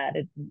all that,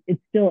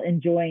 it's still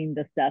enjoying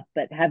the stuff,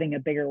 but having a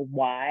bigger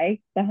why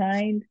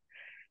behind,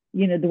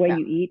 you know, the way Yeah.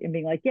 you eat and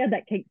being like, yeah,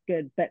 that cake's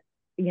good, but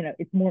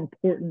it's more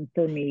important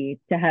for me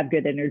to have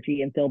good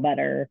energy and feel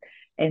better.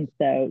 And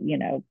so,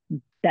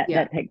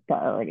 that takes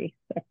priority.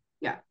 So.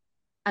 Yeah.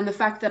 And the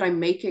fact that I'm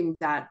making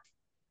that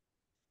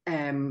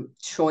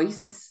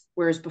choice,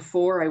 whereas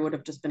before I would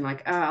have just been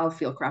like, I'll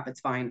feel crap, it's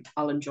fine,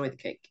 I'll enjoy the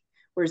cake.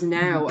 Whereas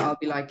now I'll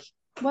be like,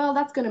 well,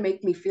 that's going to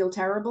make me feel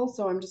terrible,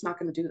 so I'm just not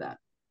going to do that.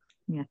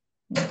 Yeah.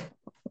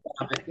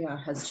 Yeah,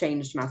 has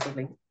changed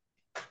massively.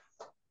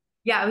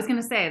 Yeah, I was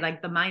going to say,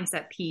 like, the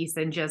mindset piece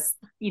and just,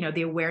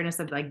 the awareness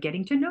of like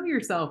getting to know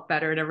yourself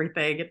better and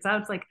everything. It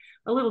sounds like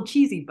a little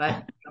cheesy,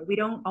 but we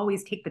don't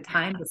always take the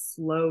time to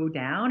slow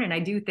down. And I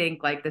do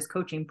think like this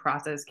coaching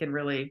process can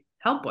really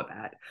help with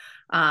that.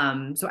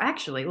 So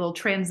actually, a little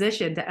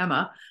transition to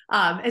Emma.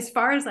 As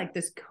far as like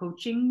this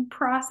coaching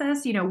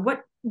process,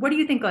 what do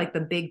you think like the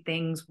big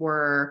things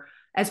were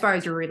as far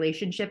as your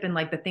relationship and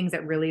like the things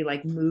that really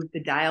like moved the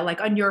dial,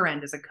 like on your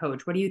end as a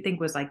coach? What do you think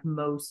was like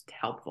most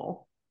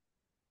helpful?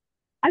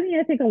 I mean,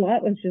 I think a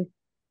lot was just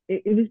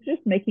it was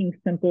just making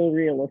simple,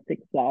 realistic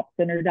swaps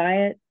in her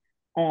diet,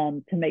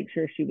 to make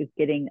sure she was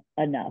getting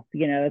enough.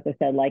 As I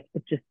said, like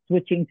just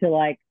switching to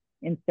like,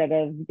 instead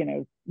of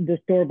the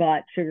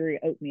store-bought sugary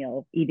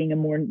oatmeal, eating a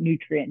more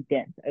nutrient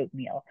dense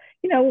oatmeal.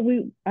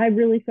 I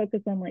really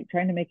focus on like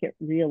trying to make it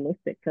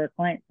realistic for a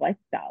client's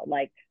lifestyle.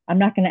 Like, I'm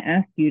not going to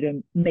ask you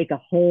to make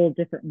a whole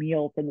different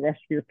meal for the rest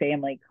of your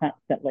family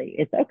constantly.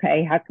 It's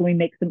okay, how can we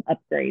make some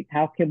upgrades?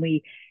 How can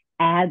we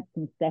add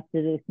some stuff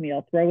to this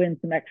meal, throw in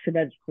some extra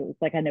vegetables?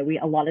 Like, I know we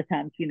a lot of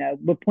times,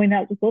 we'll point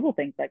out just little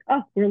things like,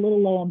 oh, we're a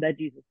little low on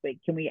veggies this week,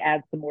 can we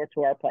add some more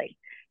to our plate,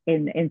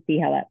 and see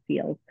how that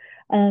feels.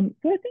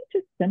 So I think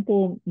just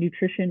simple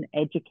nutrition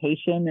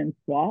education and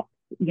swaps.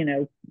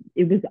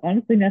 It was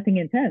honestly nothing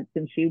intense,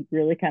 and she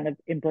really kind of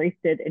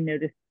embraced it and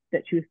noticed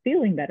that she was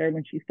feeling better.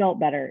 When she felt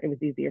better, it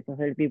was easier for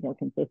her to be more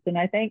consistent,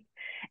 I think.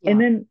 Yeah.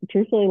 And then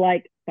truthfully,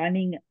 like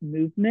finding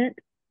movement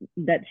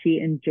that she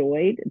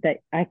enjoyed, that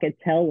I could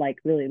tell like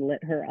really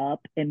lit her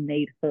up and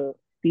made her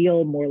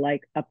feel more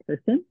like a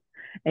person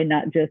and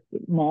not just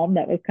mom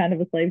that was kind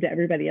of a slave to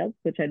everybody else,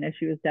 which I know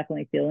she was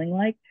definitely feeling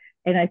like.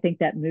 And I think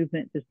that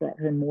movement just brought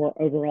her more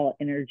overall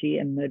energy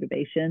and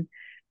motivation.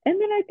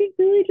 And then I think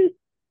really just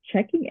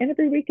checking in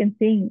every week and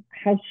seeing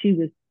how she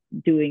was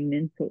doing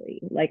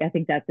mentally. Like, I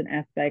think that's an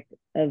aspect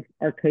of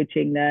our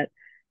coaching that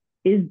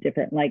is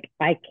different. Like,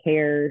 I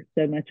care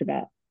so much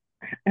about,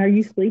 are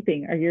you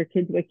sleeping? Are your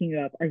kids waking you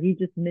up? Are you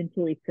just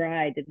mentally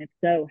fried? And if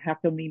so, how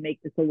can we make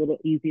this a little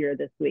easier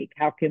this week?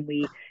 How can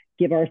we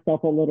give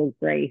ourselves a little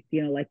grace?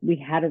 Like, we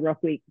had a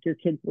rough week, your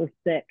kids were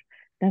sick.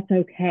 That's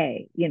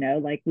okay.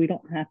 Like, we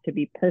don't have to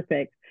be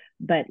perfect,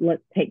 but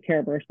let's take care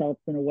of ourselves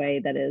in a way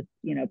that is,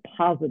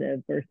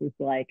 positive versus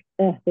like,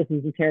 oh, this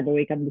is a terrible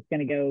week, I'm just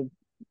going to go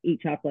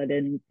eat chocolate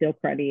and feel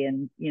cruddy.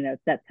 And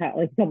that's how,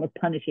 like, it's almost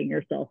punishing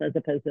yourself as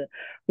opposed to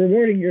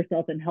rewarding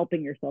yourself and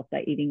helping yourself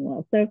by eating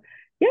well. So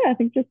yeah, I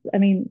think just,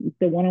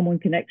 the one-on-one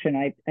connection,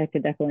 I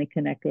could definitely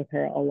connect with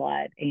her a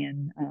lot.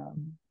 And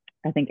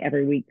I think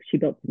every week she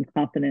built some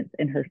confidence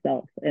in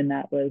herself, and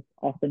that was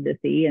awesome to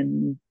see.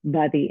 And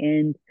by the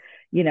end,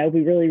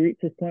 we really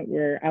reached this point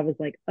where I was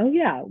like, oh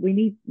yeah, we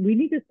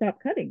need to stop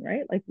cutting,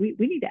 right? Like, we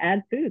need to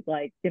add food.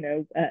 Like,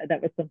 that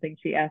was something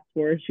she asked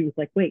for. She was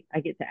like, wait,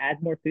 I get to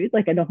add more food?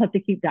 Like, I don't have to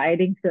keep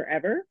dieting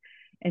forever.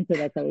 And so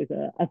that's always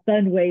a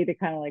fun way to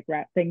kind of like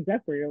wrap things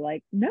up, where you're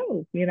like,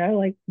 no,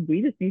 like,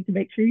 we just need to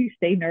make sure you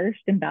stay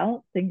nourished and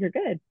balanced and you're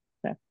good.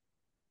 So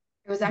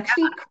it was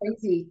actually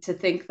crazy to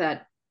think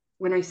that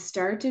when I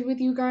started with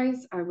you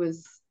guys, I'm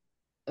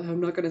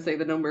not going to say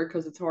the number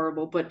because it's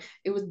horrible, but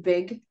it was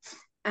big.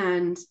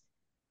 And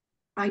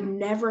I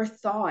never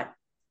thought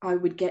I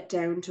would get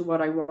down to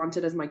what I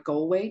wanted as my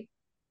goal weight.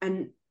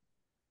 And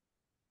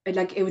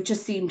it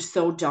just seemed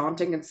so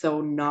daunting and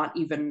so not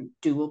even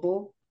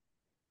doable.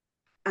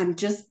 And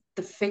just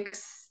the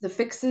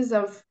fixes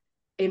of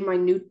in my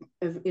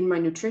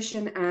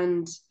nutrition,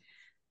 and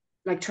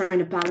like trying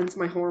to balance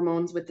my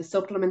hormones with the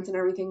supplements and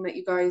everything that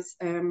you guys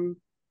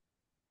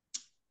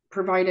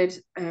provided,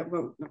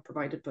 well, not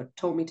provided, but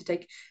told me to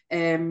take,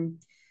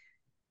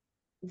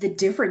 the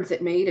difference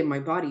it made in my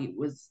body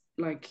was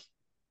like,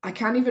 I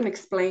can't even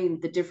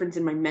explain the difference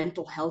in my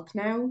mental health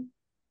now,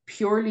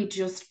 purely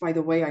just by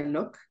the way I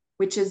look,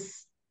 which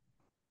is,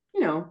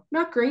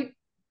 not great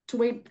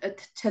to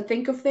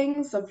think of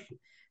things of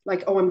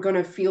like, oh, I'm going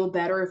to feel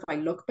better if I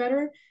look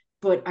better,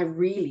 but I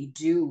really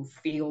do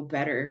feel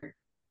better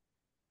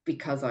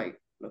because I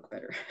look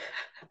better.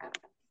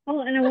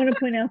 Oh, and I want to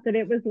point out that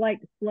it was like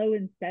slow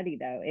and steady,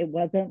 though. It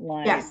wasn't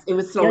like, yes, it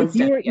was slow and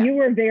steady. You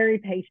were very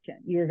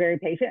patient. You were very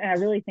patient. And I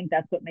really think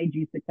that's what made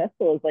you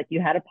successful, is like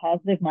you had a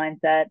positive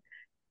mindset.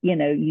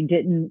 You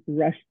didn't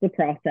rush the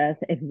process.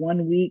 If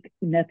 1 week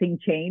nothing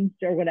changed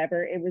or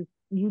whatever, it was,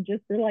 you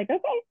just were like,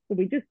 okay, so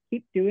we just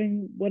keep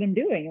doing what I'm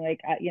doing. Like,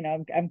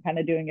 I'm kind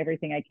of doing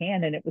everything I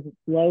can. And it was a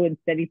slow and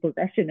steady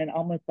progression, and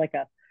almost like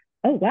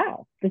oh,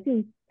 wow, this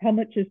is how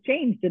much has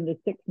changed in this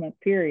 6-month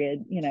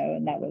period,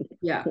 and that was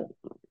cool.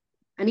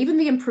 And even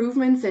the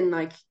improvements in,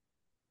 like,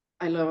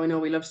 I know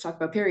we love to talk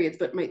about periods,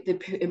 but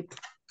the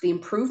the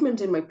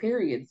improvement in my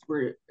periods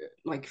were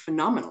like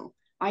phenomenal.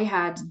 I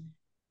have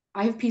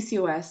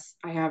PCOS.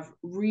 I have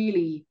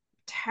really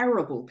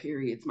terrible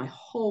periods my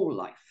whole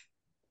life,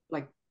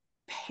 like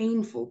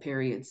painful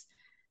periods,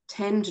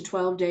 10 to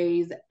 12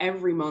 days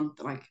every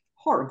month, like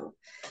horrible.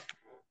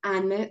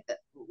 And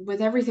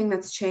with everything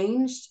that's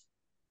changed,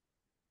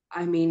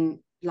 I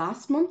mean,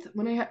 last month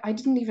when I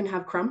didn't even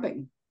have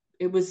cramping.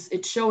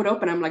 It showed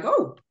up and I'm like,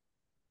 oh,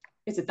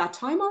 is it that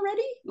time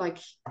already? Like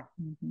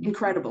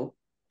incredible,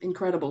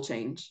 incredible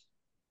change.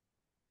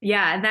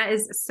 Yeah, and that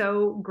is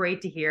so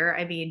great to hear.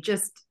 I mean,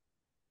 just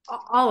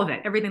all of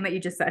it, everything that you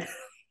just said,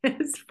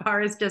 as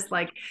far as just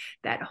like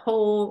that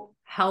whole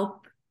health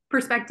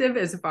perspective,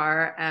 as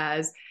far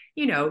as,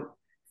 you know,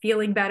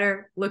 feeling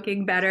better,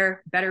 looking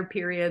better, better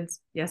periods.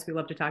 Yes, we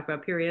love to talk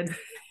about periods.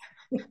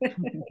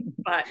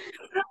 But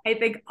I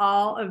think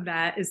all of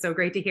that is so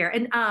great to hear.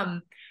 And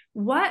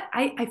what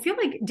I feel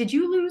like, did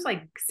you lose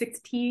like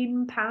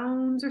 16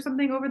 pounds or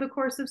something over the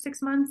course of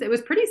 6 months? It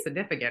was pretty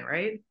significant,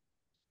 right?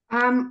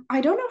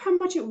 I don't know how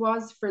much it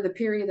was for the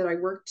period that I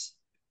worked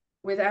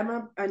with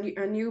Emma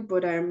and you,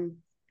 but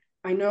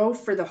I know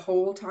for the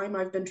whole time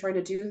I've been trying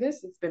to do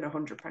this, it's been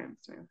 100 pounds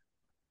now.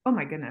 Oh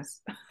my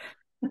goodness.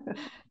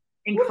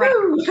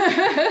 Incredible.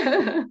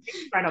 Woohoo!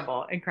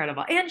 Incredible,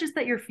 incredible. And just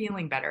that you're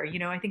feeling better. You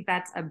know, I think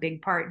that's a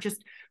big part.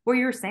 Just where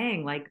you're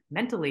saying, like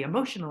mentally,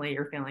 emotionally,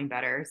 you're feeling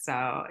better.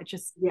 So it's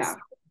just Yeah.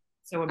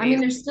 so I mean,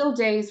 amazing. there's still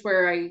days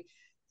where I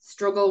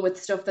struggle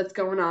with stuff that's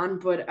going on,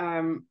 but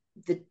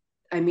the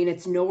I mean,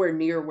 it's nowhere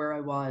near where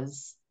I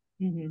was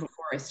Mhm.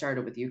 before I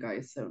started with you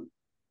guys. So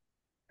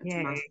it's a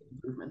Yay. massive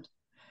improvement.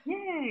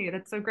 Yay.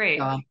 That's so great.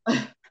 Yeah.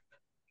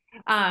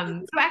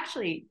 So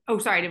actually, oh,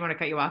 sorry, I didn't want to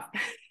cut you off.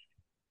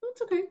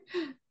 That's okay.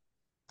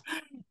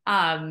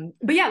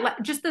 But yeah,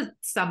 just to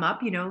sum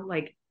up, you know,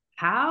 like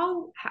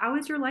how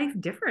is your life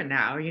different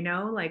now? You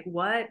know, like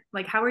what,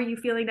 like how are you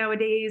feeling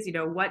nowadays? You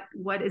know,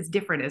 what is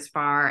different as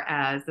far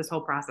as this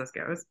whole process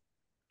goes?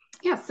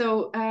 Yeah,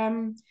 so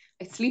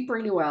I sleep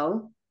really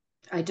well.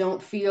 I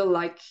don't feel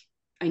like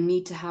I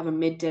need to have a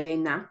midday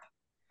nap,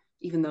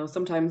 even though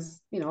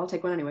sometimes, I'll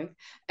take one anyway.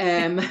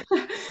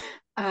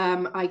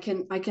 Um, I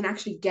can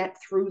actually get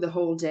through the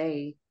whole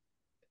day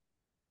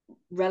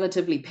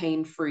relatively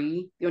pain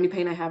free. The only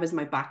pain I have is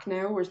my back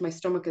now, whereas my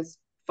stomach is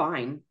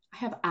fine. I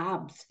have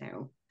abs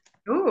now.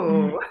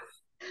 Ooh.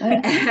 I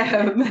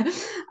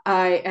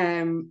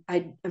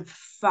have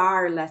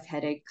far less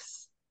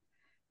headaches.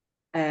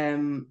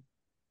 Um,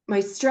 my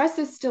stress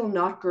is still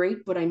not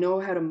great, but I know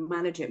how to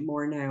manage it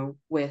more now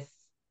with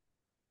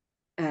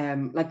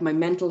like my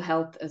mental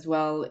health as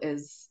well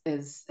is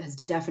has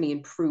definitely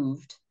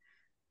improved.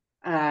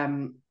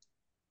 Um,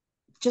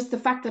 just the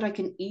fact that I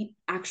can eat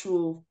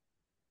actual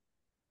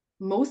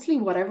mostly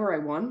whatever I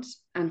want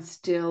and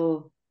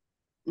still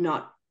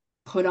not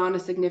put on a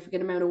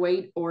significant amount of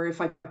weight, or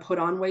if I put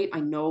on weight, I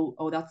know,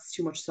 oh, that's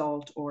too much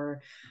salt,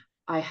 or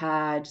I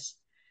had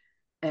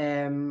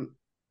um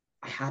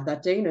I had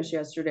that Danish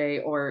yesterday,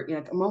 or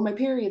like, I'm on my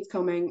period's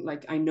coming.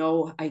 Like, I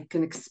know I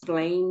can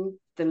explain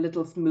the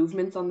little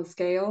movements on the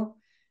scale.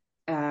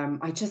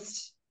 I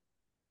just,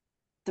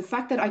 the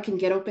fact that I can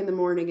get up in the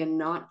morning and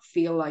not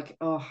feel like,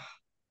 oh,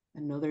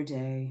 another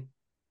day.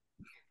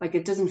 Like,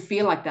 it doesn't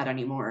feel like that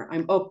anymore.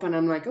 I'm up and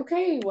I'm like,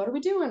 okay, what are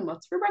we doing?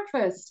 What's for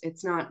breakfast?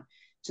 It's not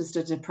just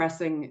a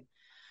depressing,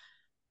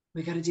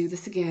 we got to do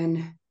this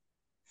again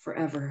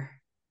forever.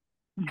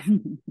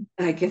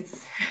 Like,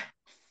 it's,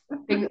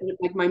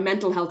 like, my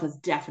mental health has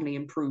definitely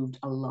improved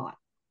a lot.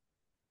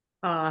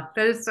 That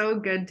is so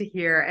good to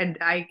hear. And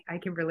I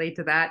can relate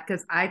to that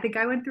because I think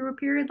I went through a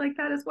period like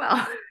that as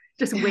well.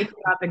 Just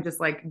waking up and just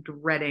like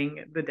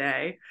dreading the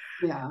day.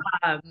 Yeah.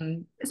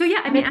 So yeah,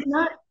 I And mean, it's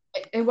not,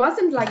 it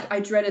wasn't like I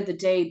dreaded the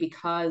day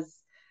because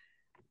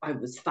I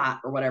was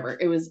fat or whatever.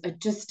 It was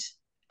just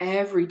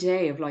every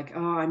day of like,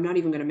 oh, I'm not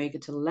even going to make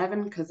it to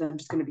 11 because I'm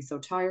just going to be so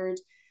tired.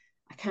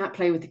 I can't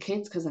play with the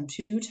kids because I'm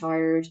too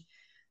tired.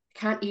 I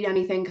can't eat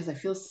anything because I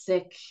feel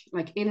sick,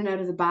 like in and out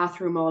of the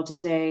bathroom all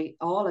day.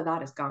 All of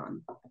that is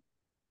gone.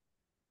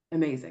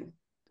 Amazing.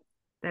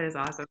 that is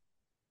awesome.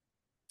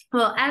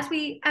 Well, as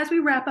we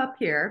wrap up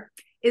here,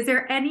 is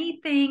there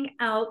anything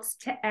else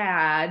to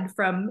add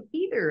from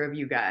either of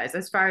you guys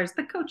as far as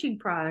the coaching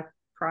product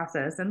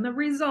process and the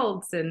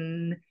results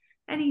and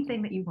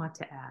anything that you want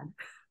to add?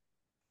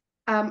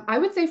 I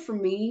would say for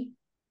me,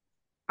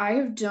 I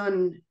have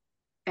done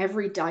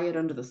every diet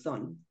under the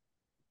sun.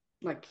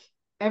 Like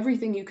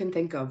everything you can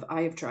think of,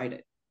 I have tried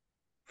it.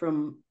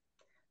 From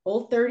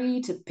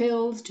Whole30 to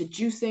pills to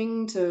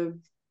juicing to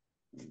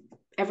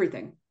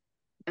everything.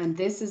 And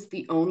this is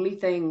the only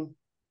thing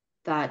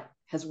that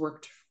has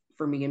worked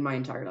for me in my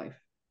entire life.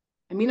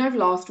 I mean, I've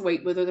lost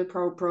weight with other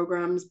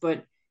programs,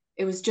 but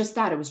it was just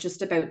that. It was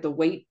just about the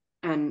weight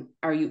and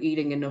are you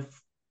eating enough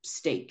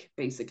steak,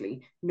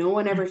 basically. No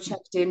one ever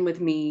checked in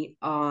with me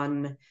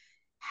on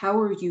how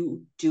are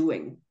you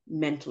doing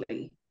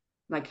mentally?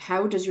 Like,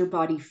 how does your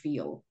body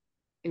feel?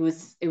 It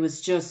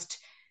was just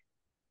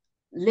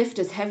lift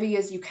as heavy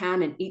as you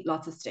can and eat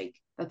lots of steak.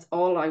 That's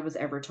all I was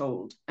ever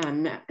told.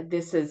 And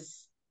this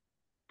is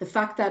the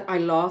fact that I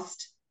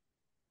lost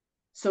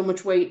so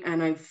much weight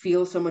and I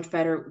feel so much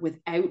better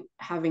without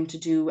having to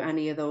do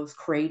any of those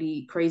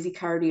crazy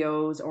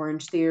cardios,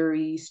 Orange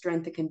Theory,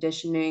 strength and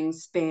conditioning,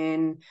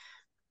 spin,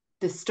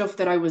 the stuff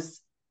that I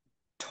was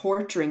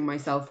torturing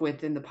myself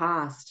with in the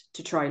past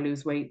to try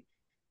lose weight.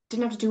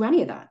 Didn't have to do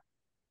any of that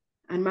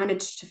and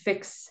managed to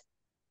fix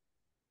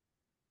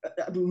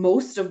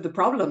most of the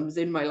problems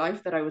in my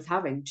life that I was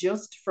having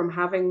just from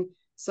having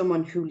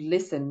someone who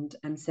listened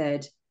and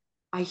said,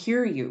 I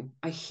hear you.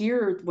 I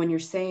hear when you're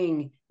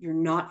saying you're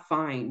not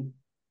fine.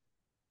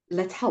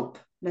 Let's help.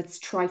 Let's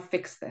try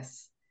fix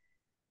this.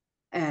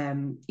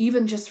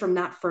 Even just from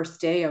that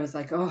first day, I was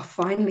like, oh,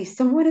 finally,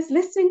 someone is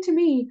listening to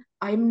me.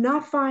 I'm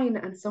not fine.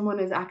 And someone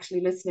is actually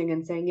listening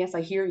and saying, yes,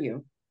 I hear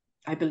you.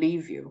 I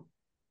believe you.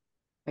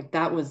 Like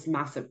that was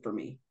massive for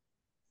me.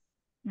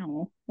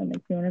 Oh, that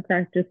makes me want to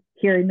cry. Just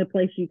hearing the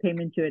place you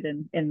came into it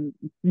and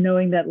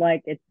knowing that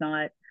like it's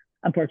not,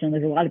 unfortunately,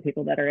 there's a lot of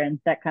people that are in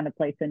that kind of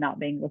place and not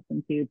being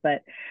listened to.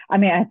 But I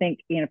mean, I think,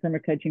 you know, from a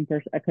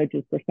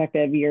coach's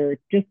perspective, you're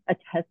just a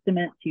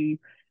testament to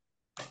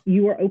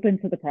you are open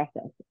to the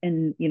process.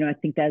 And, you know, I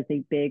think that's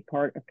a big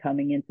part of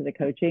coming into the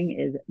coaching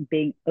is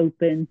being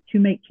open to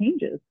make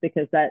changes,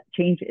 because that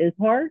change is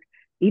hard.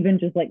 Even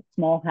just like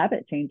small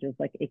habit changes,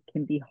 like it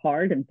can be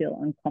hard and feel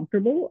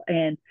uncomfortable.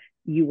 And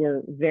you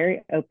were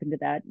very open to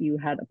that. You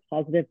had a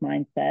positive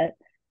mindset.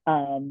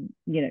 You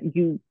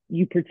know,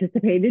 you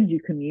participated, you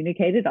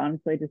communicated.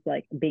 Honestly, just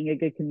like being a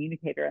good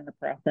communicator in the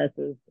process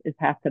is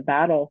half the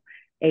battle.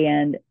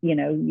 And, you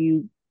know,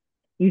 you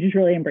just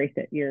really embrace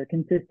it. Your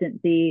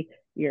consistency,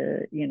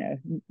 your, you know,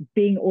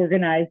 being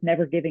organized,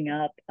 never giving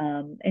up.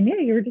 And yeah,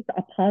 you're just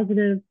a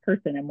positive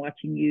person, and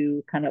watching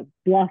you kind of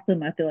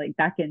blossom, I feel like,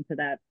 back into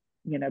that,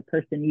 you know,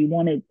 person you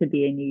wanted to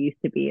be and you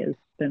used to be, has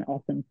been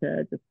awesome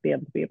to just be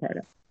able to be a part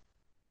of.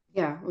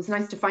 Yeah, it was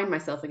nice to find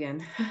myself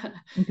again.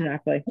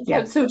 Exactly. It Yeah.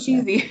 sounds so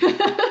cheesy.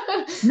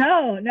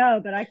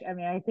 No, but I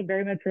mean, I can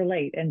very much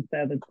relate. And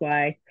so that's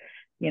why,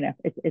 you know,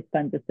 it's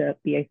fun just to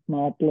be a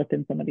small blip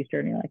in somebody's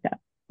journey like that.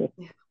 So,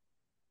 Yeah.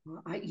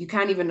 Well, you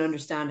can't even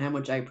understand how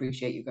much I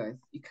appreciate you guys.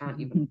 You can't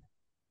even.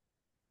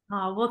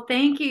 Oh, well,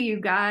 thank you, you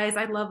guys.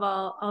 I love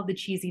all the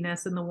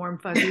cheesiness and the warm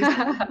fuzzies.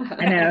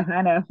 I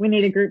know. We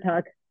need a group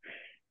hug.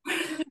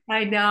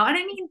 I know. And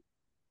I mean,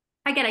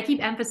 again, I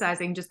keep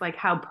emphasizing just like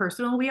how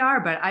personal we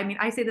are, but I mean,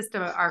 I say this to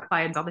our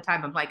clients all the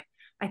time. I'm like,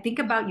 I think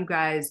about you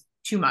guys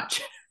too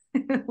much.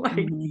 Like,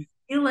 Mm-hmm.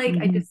 feel like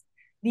I Mm-hmm. just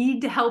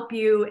need to help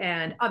you,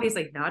 and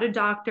obviously not a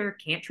doctor,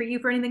 can't treat you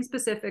for anything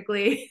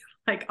specifically,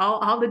 like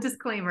all the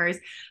disclaimers.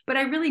 But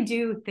I really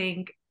do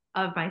think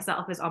of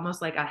myself as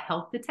almost like a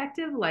health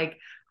detective. Like,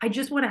 I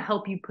just want to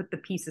help you put the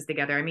pieces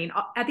together. I mean,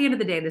 at the end of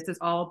the day, this is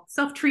all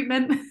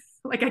self-treatment.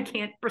 Like, I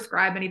can't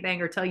prescribe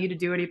anything or tell you to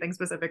do anything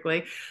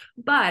specifically,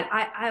 but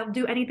I'll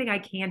do anything I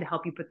can to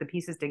help you put the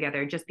pieces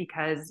together, just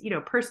because, you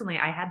know, personally,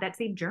 I had that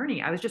same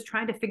journey. I was just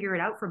trying to figure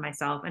it out for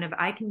myself. And if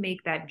I can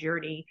make that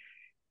journey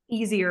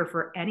easier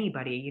for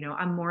anybody, you know,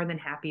 I'm more than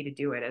happy to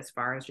do it, as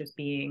far as just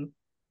being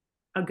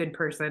a good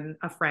person,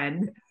 a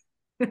friend.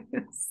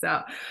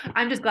 So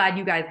I'm just glad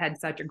you guys had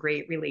such a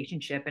great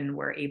relationship and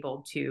were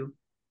able to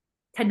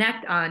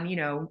connect on, you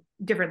know,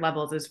 different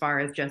levels, as far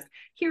as just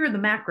here are the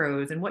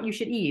macros and what you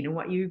should eat and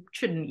what you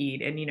shouldn't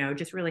eat. And, you know,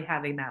 just really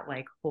having that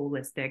like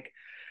holistic,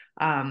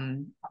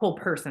 whole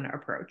person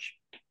approach.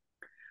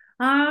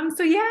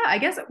 So yeah, I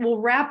guess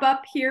we'll wrap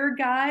up here,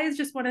 guys.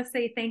 Just want to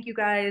say thank you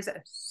guys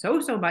so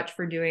much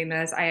for doing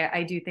this.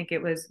 I do think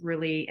it was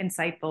really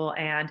insightful,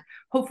 and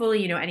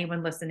hopefully, you know,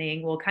 anyone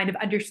listening will kind of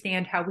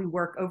understand how we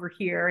work over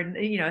here, and,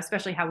 you know,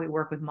 especially how we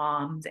work with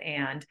moms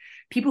and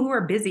people who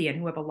are busy and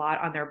who have a lot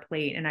on their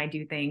plate. And I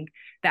do think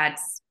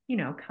that's, you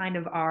know, kind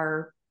of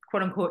our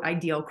quote unquote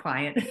ideal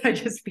client. I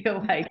just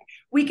feel like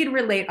we can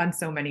relate on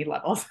so many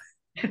levels.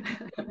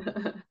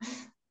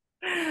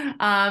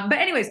 But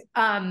anyways,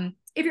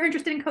 if you're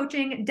interested in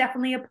coaching,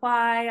 definitely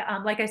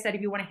apply. Like I said,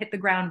 if you want to hit the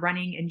ground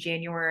running in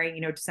January, you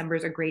know, December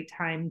is a great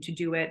time to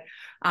do it.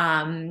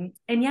 And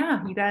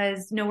yeah, you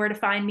guys know where to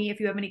find me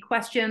if you have any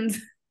questions.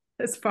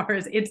 As far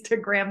as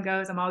Instagram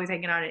goes, I'm always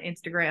hanging out on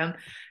Instagram.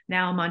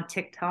 Now I'm on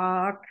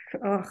TikTok.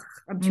 Ugh,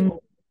 I'm too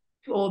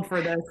old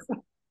for this.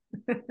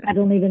 I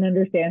don't even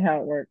understand how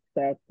it works.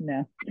 So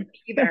no.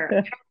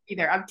 Either.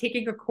 I'm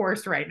taking a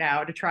course right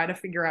now to try to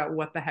figure out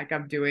what the heck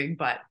I'm doing,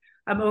 but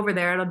I'm over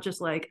there and I'm just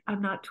like,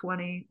 I'm not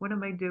 20. What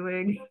am I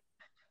doing?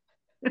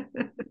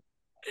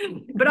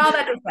 But all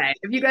that to say,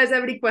 if you guys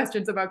have any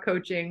questions about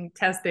coaching,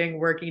 testing,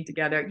 working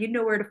together, you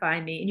know where to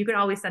find me. And you can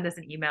always send us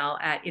an email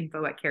at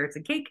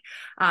info@carrotsandcake.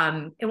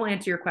 And we'll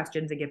answer your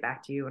questions and get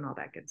back to you and all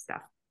that good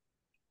stuff.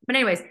 But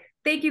anyways,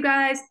 thank you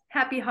guys.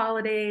 Happy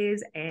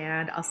holidays.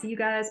 And I'll see you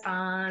guys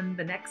on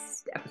the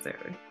next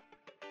episode.